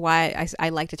plays into why I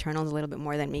liked Eternals a little bit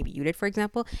more than maybe you did, for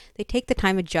example. They take the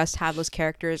time to just have those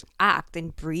characters act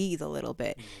and breathe a little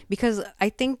bit. Because I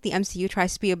think the MCU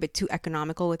tries to be a bit too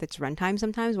economical with its runtime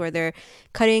sometimes, where they're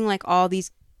cutting like all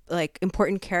these like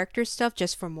important character stuff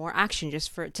just for more action,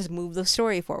 just to move the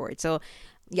story forward. So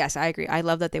yes, I agree. I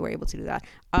love that they were able to do that.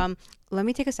 Let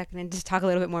me take a second and just talk a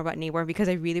little bit more about Namor, because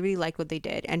I really, really like what they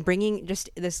did, and bringing just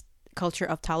this culture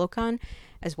of Talokan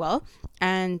as well,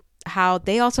 and how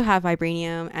they also have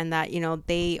vibranium, and that,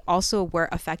 they also were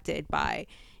affected by,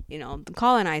 the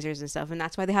colonizers and stuff, and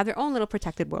that's why they have their own little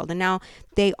protected world. And now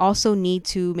they also need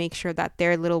to make sure that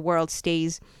their little world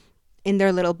stays in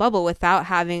their little bubble without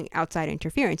having outside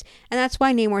interference. And that's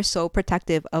why Namor's so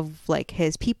protective of like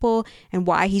his people, and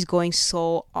why he's going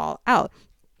so all out.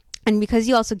 And because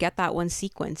you also get that one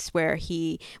sequence where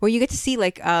you get to see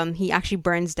like he actually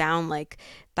burns down like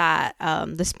that I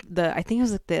think it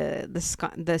was like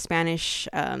the Spanish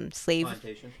slave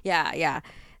plantation. Yeah.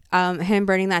 Him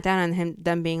burning that down, and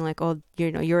them being like, oh,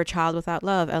 you're a child without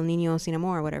love, El Niño sin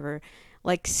amor, or whatever.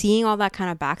 Like, seeing all that kind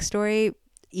of backstory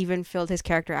even filled his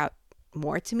character out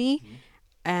more to me. Mm-hmm.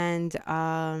 And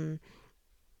I'm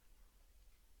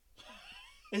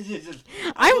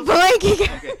blanking.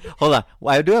 Okay. Hold on.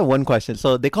 Well, I do have one question.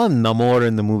 So they call him Namor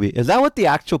in the movie. Is that what the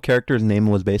actual character's name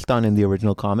was based on in the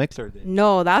original comics?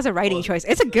 No, that was a writing choice.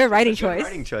 It's a good writing choice.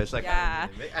 Writing choice. Like, yeah.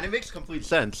 And it makes complete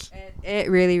sense. It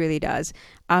really, really does.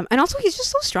 And also, he's just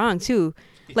so strong too.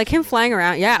 Like him flying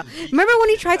around. Yeah. Remember when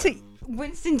he tried to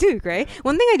Winston Duke, right?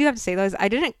 One thing I do have to say though is I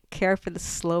didn't care for the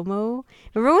slow mo.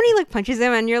 Remember when he like punches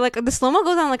him and you're like the slow mo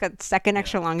goes on like a second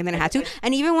extra longer than it had to,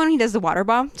 and even when he does the water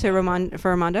bomb to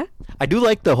Ramonda. I do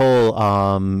like the whole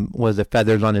was it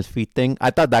feathers on his feet thing.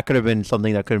 I thought that could have been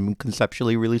something that could have been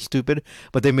conceptually really stupid,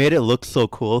 but they made it look so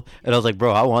cool, and I was like,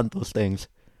 bro, I want those things.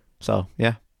 So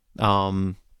yeah,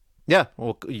 yeah.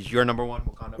 Well, your number one,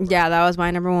 Wakanda Forever. Yeah, that was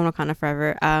my number one, Wakanda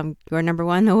Forever. Your number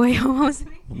one, No Way Home. Was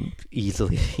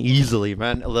Easily,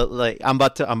 man. Like I'm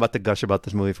about to gush about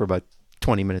this movie for about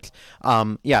 20 minutes.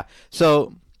 Yeah.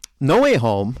 So, No Way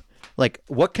Home. Like,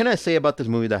 what can I say about this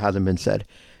movie that hasn't been said?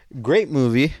 Great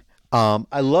movie.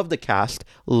 I love the cast.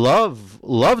 Love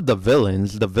the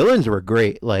villains. The villains were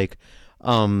great. Like,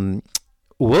 Willem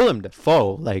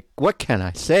Dafoe. Like, what can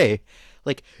I say?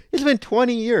 Like, it's been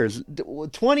 20 years.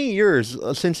 20 years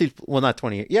since he. Well, not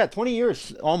 20 years. Yeah, 20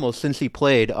 years almost since he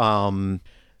played. What's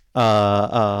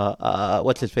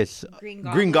his face?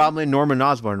 Green Goblin, Norman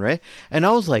Osborn, right? And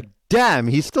I was like, damn,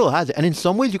 he still has it. And in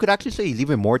some ways, you could actually say he's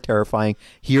even more terrifying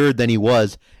here than he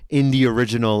was in the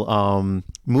original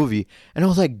movie. And I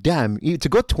was like, damn, to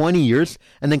go 20 years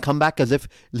and then come back as if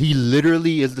he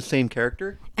literally is the same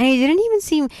character. And he didn't even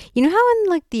seem, you know how in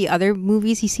like the other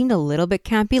movies he seemed a little bit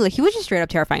campy? Like he was just straight up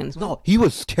terrifying in this movie. No, he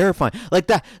was terrifying. Like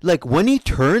that, like when he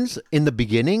turns in the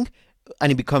beginning and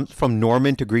he becomes from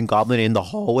Norman to Green Goblin in the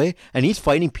hallway and he's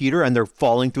fighting Peter and they're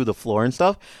falling through the floor and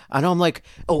stuff. And I'm like,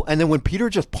 oh, and then when Peter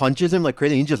just punches him like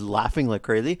crazy, he's just laughing like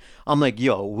crazy. I'm like,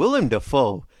 yo, Willem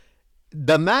Dafoe,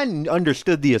 the man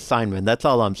understood the assignment. That's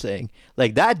all I'm saying.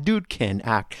 Like, that dude can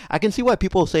act. I can see why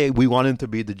people say we want him to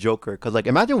be the Joker. Because, like,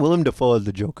 imagine Willem Dafoe as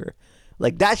the Joker.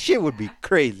 Like, that shit would be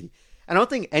crazy. I don't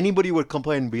think anybody would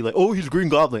complain and be like, oh, he's Green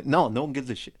Goblin. No one gives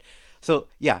a shit. So,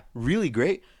 yeah, really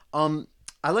great. I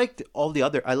liked all the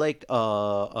other. I liked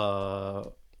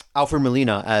Alfred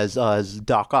Molina as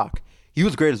Doc Ock. He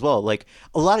was great as well. Like,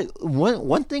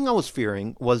 one thing I was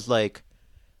fearing was, like,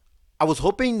 I was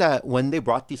hoping that when they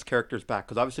brought these characters back,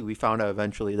 because obviously we found out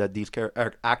eventually that these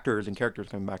actors and characters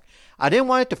coming back, I didn't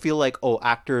want it to feel like, oh,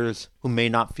 actors who may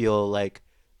not feel like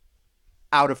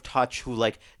out of touch, who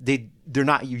like they're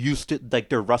not used to, like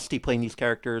they're rusty playing these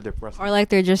characters, they're rusty. Or like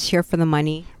they're just here for the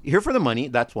money. Here for the money,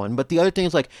 that's one. But the other thing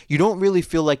is like you don't really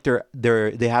feel like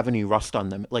they have any rust on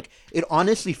them. Like it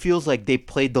honestly feels like they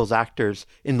played those actors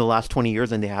in the last 20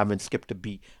 years and they haven't skipped a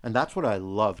beat, and that's what I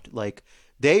loved. Like.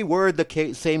 They were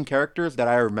the same characters that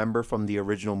I remember from the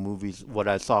original movies, what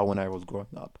I saw when I was growing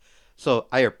up. So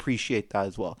I appreciate that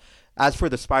as well. As for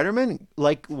the Spider-Man,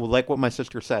 like what my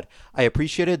sister said, I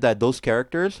appreciated that those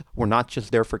characters were not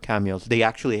just there for cameos. They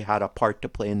actually had a part to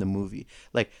play in the movie.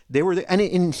 Like they were, and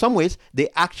in some ways, they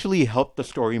actually helped the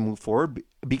story move forward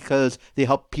because they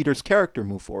helped Peter's character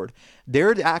move forward.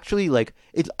 They're actually like,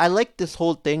 I like this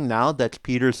whole thing now that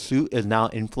Peter's suit is now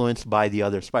influenced by the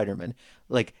other Spider-Man.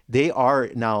 Like they are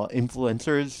now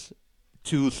influencers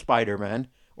to Spider-Man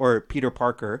or Peter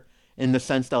Parker in the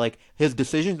sense that like his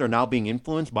decisions are now being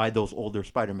influenced by those older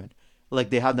Spider-Men. Like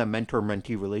they have that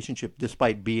mentor-mentee relationship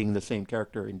despite being the same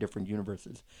character in different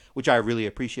universes, which I really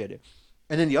appreciated.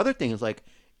 And then the other thing is like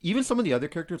even some of the other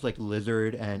characters like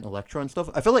Lizard and Electro and stuff,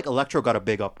 I feel like Electro got a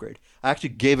big upgrade. I actually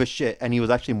gave a shit and he was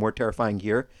actually more terrifying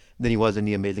here than he was in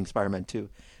The Amazing Spider-Man 2.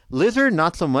 Lizard,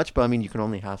 not so much, but I mean, you can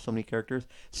only have so many characters.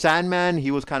 Sandman,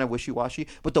 he was kind of wishy-washy.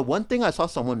 But the one thing I saw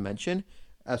someone mention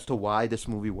as to why this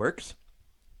movie works,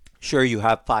 sure, you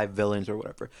have 5 villains or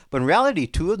whatever. But in reality,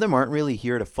 2 of them aren't really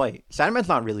here to fight. Sandman's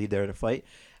not really there to fight.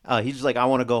 He's just like, I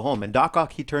want to go home. And Doc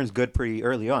Ock, he turns good pretty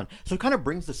early on. So it kind of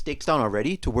brings the stakes down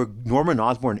already to where Norman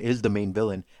Osborn is the main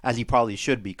villain, as he probably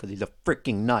should be, because he's a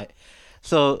freaking nut.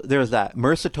 So there's that.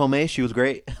 Marissa Tomei, she was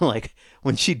great. Like,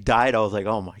 when she died, I was like,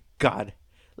 oh my God.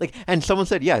 Like, and someone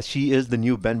said, yeah, she is the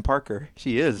new Ben Parker.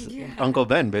 She is Uncle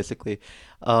Ben, basically.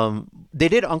 They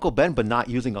did Uncle Ben, but not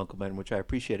using Uncle Ben, which I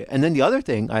appreciated. And then the other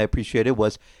thing I appreciated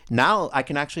was now I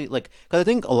can actually, like, because I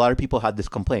think a lot of people had this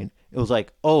complaint. It was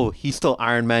like, oh, he's still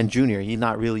Iron Man Jr. He's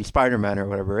not really Spider-Man or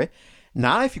whatever, right?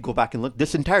 Now, if you go back and look,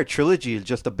 this entire trilogy is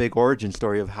just a big origin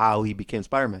story of how he became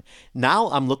Spider-Man.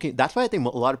 Now I'm looking, that's why I think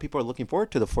a lot of people are looking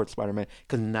forward to the 4th Spider-Man,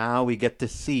 because now we get to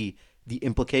see the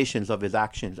implications of his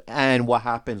actions and what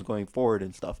happens going forward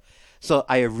and stuff. So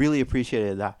I really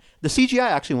appreciated that. The CGI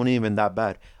actually wasn't even that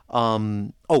bad.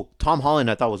 Tom Holland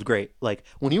I thought was great. Like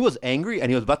when he was angry and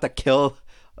he was about to kill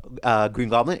Green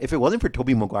Goblin, if it wasn't for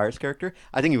Tobey Maguire's character,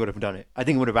 I think he would have done it. I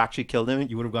think he would have actually killed him.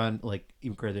 You would have gone like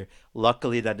even crazier.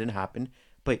 Luckily that didn't happen.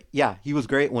 But yeah, he was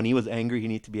great. When he was angry, he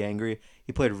needed to be angry.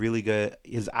 He played really good.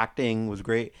 His acting was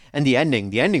great. And the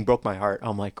ending broke my heart.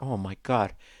 I'm like, oh my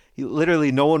God.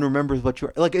 Literally, no one remembers what you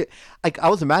are. Like I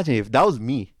was imagining if that was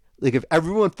me. Like if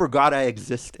everyone forgot I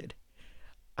existed,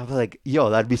 I was like, yo,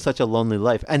 that'd be such a lonely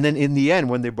life. And then in the end,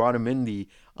 when they brought him in the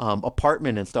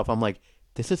apartment and stuff, I'm like,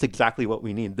 this is exactly what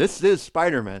we need. This is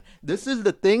Spider-Man. This is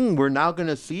the thing we're now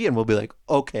gonna see, and we'll be like,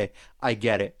 okay, I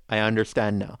get it. I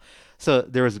understand now. So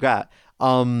there was that.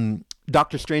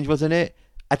 Doctor Strange was in it.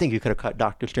 I think you could have cut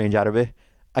Doctor Strange out of it.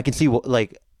 I can see what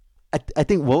like. I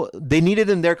think they needed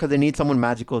him there because they need someone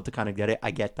magical to kind of get it.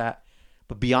 I get that,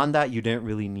 but beyond that, you didn't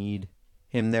really need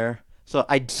him there. So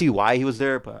I see why he was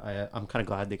there, but I'm kind of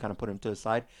glad they kind of put him to the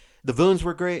side. The villains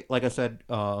were great. Like I said,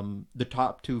 the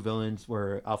top two villains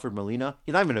were Alfred Molina.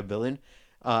 He's not even a villain,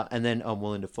 and then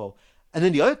Willem Dafoe. And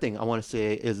then the other thing I want to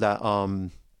say is that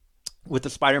with the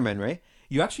Spider-Man, right?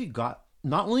 You actually got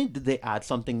not only did they add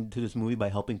something to this movie by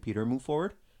helping Peter move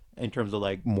forward in terms of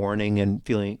like mourning and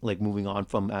feeling like moving on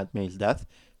from Aunt May's death,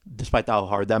 despite how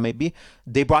hard that may be,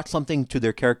 they brought something to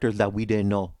their characters that we didn't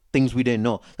know. Things we didn't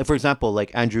know. Like for example,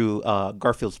 like Andrew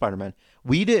Garfield's Spider-Man.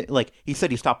 We did like he said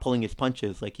he stopped pulling his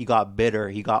punches. Like he got bitter.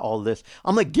 He got all this.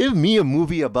 I'm like, give me a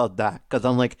movie about that because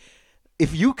I'm like,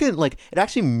 if you can like, it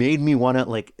actually made me want to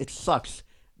like. It sucks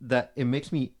that it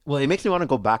makes me want to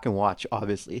go back and watch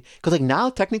obviously because like now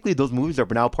technically those movies are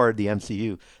now part of the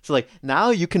MCU. So like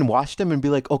now you can watch them and be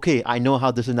like, okay, I know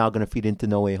how this is now going to feed into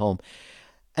No Way Home.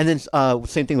 And then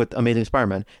same thing with Amazing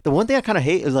Spider-Man. The one thing I kind of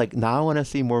hate is like now I want to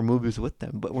see more movies with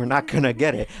them, but we're not gonna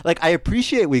get it. Like I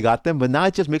appreciate we got them, but now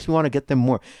it just makes me want to get them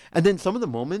more. And then some of the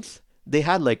moments they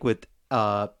had like with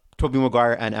Tobey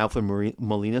Maguire and Alfred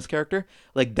Molina's character,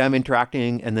 like them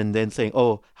interacting and then saying,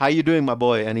 "Oh, how you doing, my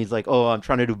boy?" And he's like, "Oh, I'm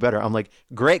trying to do better." I'm like,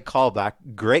 great callback,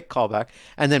 great callback.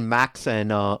 And then Max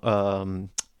and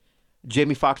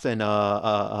Jamie Foxx and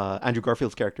Andrew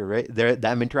Garfield's character, right? They're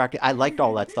them interacting. I liked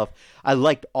all that stuff. I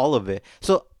liked all of it.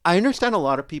 So I understand a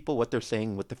lot of people what they're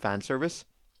saying with the fan service.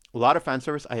 A lot of fan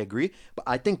service, I agree, but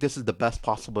I think this is the best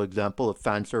possible example of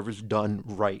fan service done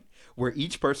right, where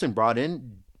each person brought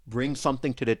in brings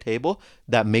something to the table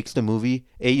that makes the movie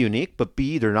A, unique, but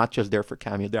B, they're not just there for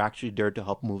cameo. They're actually there to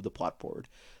help move the plot forward.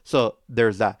 So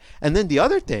there's that. And then the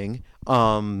other thing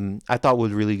I thought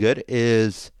was really good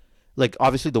is like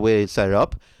obviously the way they set it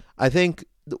up. I think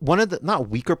one of the not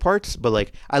weaker parts, but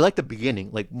like I like the beginning.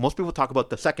 Like most people talk about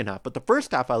the second half, but the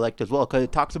first half I liked as well because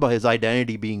it talks about his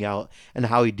identity being out and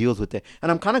how he deals with it.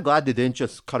 And I'm kind of glad they didn't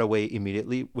just cut away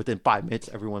immediately within 5 minutes.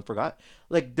 Everyone forgot.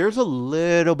 Like there's a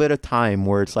little bit of time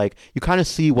where it's like you kind of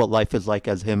see what life is like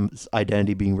as his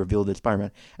identity being revealed as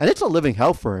Spider-Man, and it's a living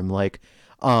hell for him. Like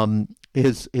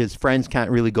his friends can't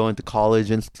really go into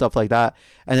college and stuff like that,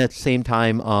 and at the same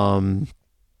time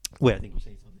wait, I think you're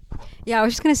saying something. Yeah, I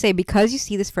was just gonna say because you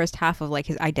see this first half of like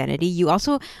his identity, you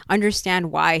also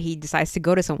understand why he decides to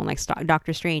go to someone like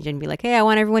Doctor Strange and be like, "Hey, I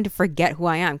want everyone to forget who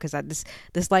I am because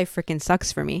this life freaking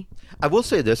sucks for me." I will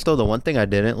say this though, the one thing I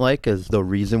didn't like is the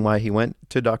reason why he went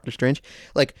to Doctor Strange.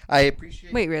 Like I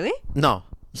appreciate. Wait, really? No,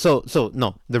 so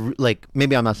no, like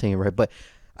maybe I'm not saying it right, but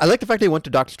I like the fact that he went to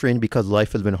Doctor Strange because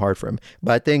life has been hard for him.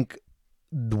 But I think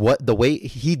the way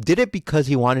he did it because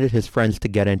he wanted his friends to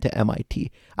get into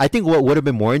MIT. I think what would have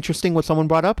been more interesting what someone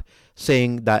brought up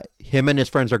saying that him and his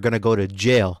friends are going to go to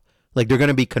jail. Like they're going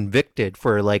to be convicted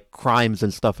for like crimes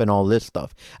and stuff and all this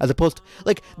stuff. As opposed to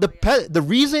like the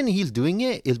reason he's doing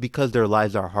it is because their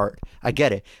lives are hard. I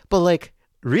get it. But like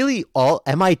really all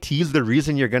MIT is the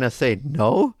reason you're going to say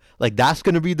no? Like that's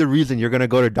going to be the reason you're going to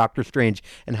go to Doctor Strange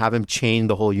and have him change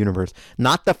the whole universe.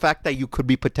 Not the fact that you could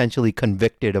be potentially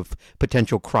convicted of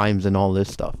potential crimes and all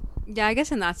this stuff. Yeah, I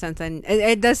guess in that sense, and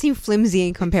it does seem flimsy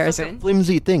in comparison. It's a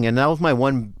flimsy thing, and that was my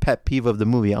one pet peeve of the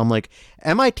movie. I'm like,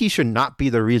 MIT should not be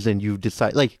the reason you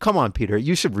decide. Like, come on, Peter,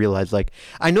 you should realize. Like,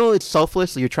 I know it's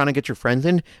selfless, you're trying to get your friends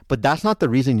in, but that's not the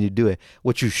reason you do it.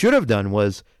 What you should have done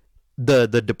was the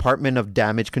Department of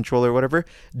Damage Control or whatever.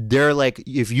 They're like,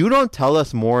 if you don't tell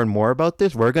us more and more about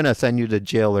this, we're gonna send you to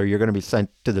jail or you're gonna be sent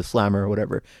to the slammer or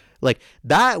whatever. Like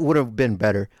that would have been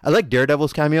better. I like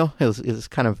Daredevil's cameo. It was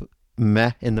kind of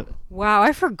meh in the. Wow,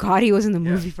 I forgot he was in the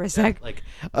movie for a sec. Like,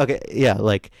 okay, yeah,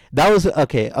 like that was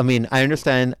okay. I mean, I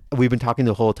understand we've been talking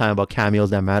the whole time about cameos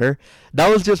that matter. That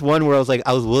was just one where I was like,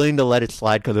 I was willing to let it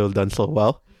slide because it was done so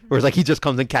well. Whereas like he just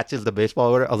comes and catches the baseball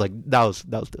or whatever. I was like,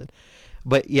 that was good.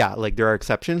 But yeah, like there are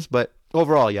exceptions. But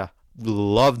overall, yeah,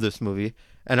 love this movie.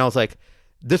 And I was like,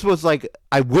 this was like,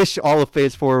 I wish all of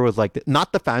Phase 4 was like,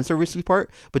 not the fan service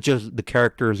part, but just the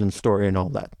characters and story and all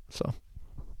that. So.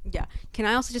 Yeah. Can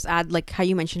I also just add, like how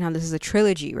you mentioned how this is a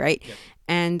trilogy, right? Yep.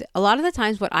 And a lot of the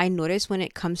times what I notice when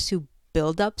it comes to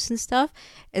build-ups and stuff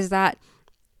is that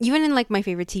even in like my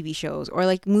favorite TV shows or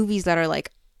like movies that are like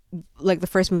like the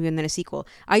first movie and then a sequel.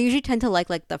 I usually tend to like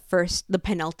the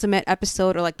penultimate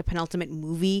episode or like the penultimate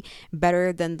movie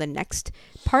better than the next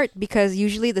part, because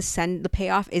usually the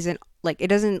payoff isn't like, it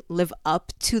doesn't live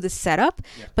up to the setup.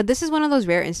 Yeah. But this is one of those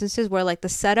rare instances where like the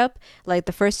setup, like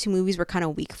the first two movies were kind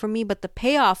of weak for me, but the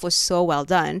payoff was so well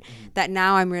done that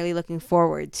now I'm really looking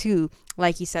forward to,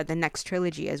 like you said, the next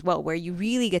trilogy as well, where you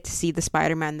really get to see the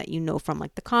Spider-Man that you know from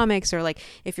like the comics, or like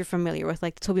if you're familiar with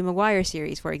like the Tobey Maguire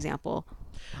series, for example.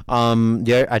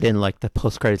 Yeah, I didn't like the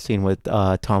post credit scene with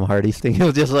Tom Hardy's thing. It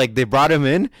was just like they brought him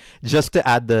in just to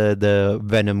add the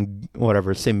Venom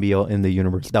whatever symbiote in the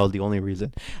universe. That was the only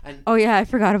reason. And Oh yeah, I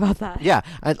forgot about that. yeah,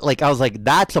 I was like,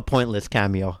 that's a pointless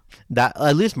cameo. That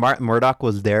at least Murdoch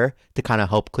was there to kind of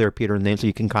help clear Peter's name, so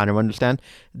you can kind of understand.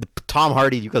 Tom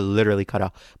Hardy you could literally cut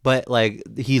out, but like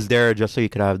he's there just so you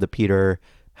could have the Peter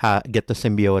get the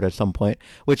symbiote at some point,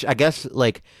 which I guess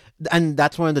like. And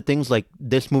that's one of the things, like,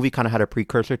 this movie kind of had a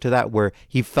precursor to that, where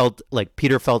he felt like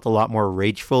Peter felt a lot more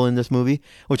rageful in this movie,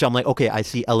 which I'm like, okay, I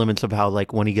see elements of how,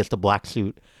 like, when he gets the black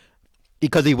suit,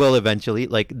 because he will eventually,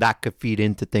 like, that could feed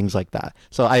into things like that.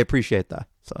 So I appreciate that.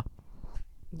 So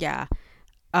Yeah.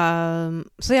 So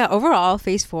yeah, overall,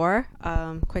 Phase 4,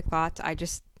 quick thoughts.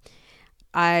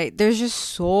 There's just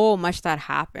so much that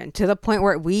happened, to the point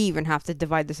where we even have to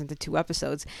divide this into 2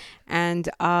 episodes. And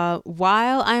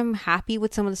while I'm happy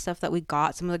with some of the stuff that we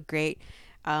got, some of the great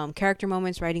character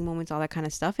moments, writing moments, all that kind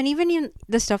of stuff, and even in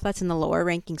the stuff that's in the lower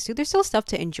rankings too, there's still stuff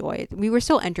to enjoy. We were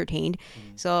still entertained.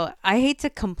 So I hate to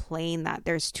complain that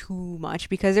there's too much,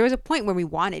 because there was a point where we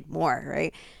wanted more,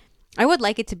 right? I would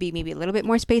like it to be maybe a little bit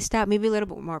more spaced out, maybe a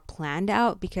little bit more planned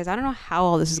out, because I don't know how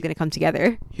all this is going to come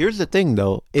together. here's the thing,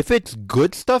 though. If it's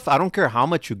good stuff, I don't care how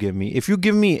much you give me. If you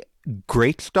give me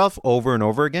great stuff over and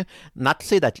over again, not to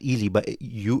say that's easy, but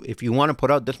if you want to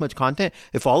put out this much content,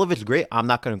 if all of it's great, I'm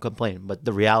not going to complain. But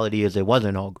the reality is it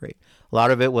wasn't all great. A lot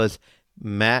of it was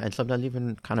meh, and sometimes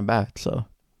even kind of bad. So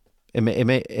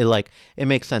it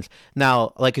makes sense.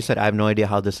 Now, like you said, I have no idea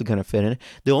how this is gonna fit in.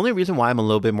 The only reason why I'm a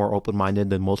little bit more open minded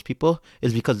than most people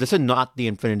is because this is not the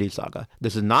Infinity Saga.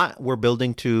 This is not, we're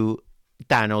building to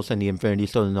Thanos and the Infinity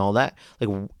Stone and all that.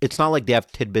 Like, it's not like they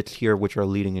have tidbits here which are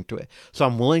leading into it. So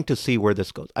I'm willing to see where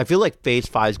this goes. I feel like Phase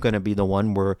 5 is gonna be the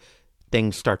one where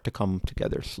things start to come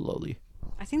together slowly.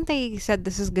 I think they said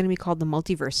this is going to be called the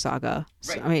Multiverse Saga.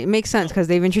 So, right. I mean, it makes sense because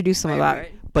they've introduced some of that.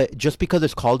 Right. But just because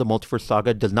it's called the Multiverse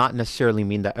Saga does not necessarily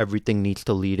mean that everything needs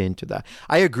to lead into that.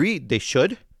 I agree they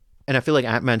should. And I feel like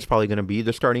Ant-Man's probably going to be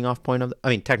the starting off point of... I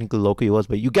mean, technically Loki was,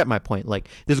 but you get my point. Like,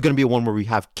 this is going to be one where we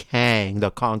have Kang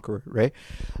the Conqueror, right?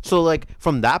 So, like,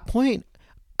 from that point,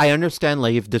 I understand,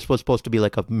 like, if this was supposed to be,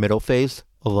 like, a middle phase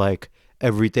of, like,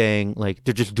 everything, like,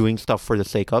 they're just doing stuff for the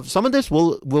sake of... Some of this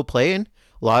will play in.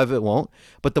 A lot of it won't.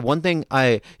 But the one thing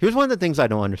here's one of the things I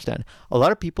don't understand. A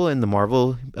lot of people in the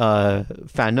Marvel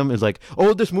fandom is like,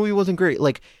 oh, this movie wasn't great.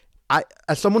 Like,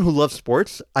 as someone who loves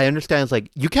sports, I understand it's like,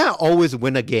 you can't always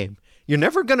win a game. You're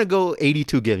never going to go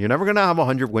 82 games. You're never going to have a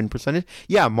 100 win percentage.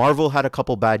 Yeah, Marvel had a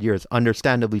couple bad years,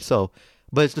 understandably so.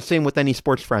 But it's the same with any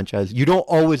sports franchise. You don't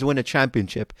always win a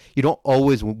championship. You don't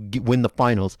always win the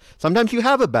finals. Sometimes you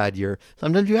have a bad year.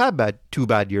 Sometimes you have 2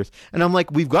 bad years. And I'm like,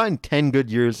 we've gotten 10 good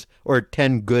years or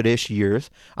 10 good-ish years.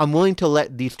 I'm willing to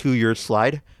let these 2 years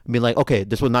slide and be like, okay,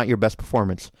 this was not your best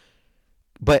performance.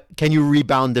 But can you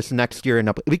rebound this next year?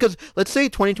 Because let's say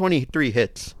 2023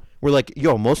 hits. We're like,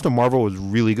 yo, most of Marvel was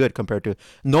really good compared to...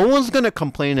 No one's going to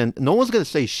complain and no one's going to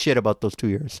say shit about those 2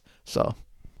 years. So...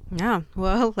 Yeah,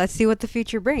 well, let's see what the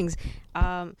future brings.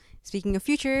 Speaking of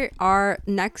future, our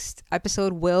next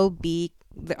episode will be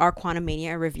our Quantum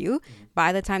Mania review.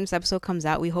 By the time this episode comes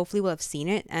out, we hopefully will have seen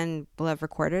it and we'll have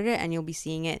recorded it, and you'll be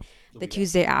seeing it the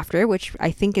Tuesday after, which I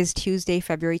think is Tuesday,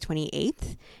 February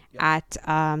 28th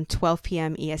at 12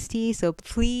 p.m. EST. So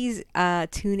please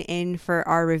tune in for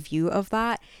our review of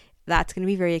that. That's going to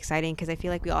be very exciting because I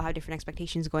feel like we all have different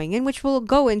expectations going in, which we'll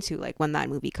go into like when that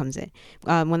movie comes out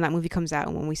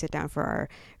and when we sit down for our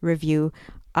review.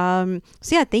 So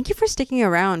yeah, thank you for sticking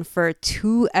around for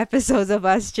 2 episodes of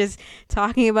us just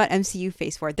talking about MCU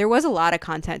Phase 4. There was a lot of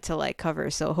content to like cover,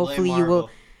 so hopefully you will...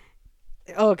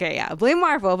 Okay, yeah, blame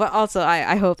Marvel, but also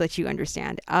I hope that you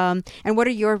understand. And what are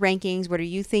your rankings? What are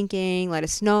you thinking? Let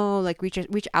us know. Like,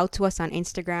 reach out to us on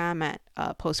Instagram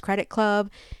at Post Credit Club.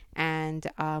 And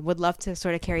would love to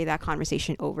sort of carry that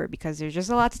conversation over because there's just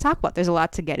a lot to talk about. There's a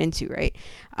lot to get into, right?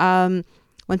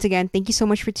 Once again, thank you so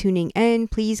much for tuning in.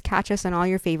 Please catch us on all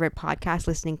your favorite podcast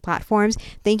listening platforms.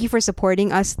 Thank you for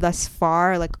supporting us thus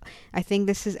far. Like, I think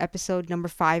this is episode number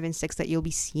 5 and 6 that you'll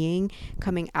be seeing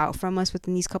coming out from us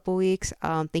within these couple weeks.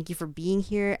 Thank you for being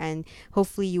here, and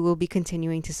hopefully you will be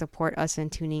continuing to support us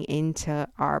and tuning into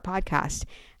our podcast.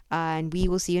 And we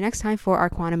will see you next time for our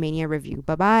Quantumania review.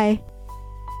 Bye bye.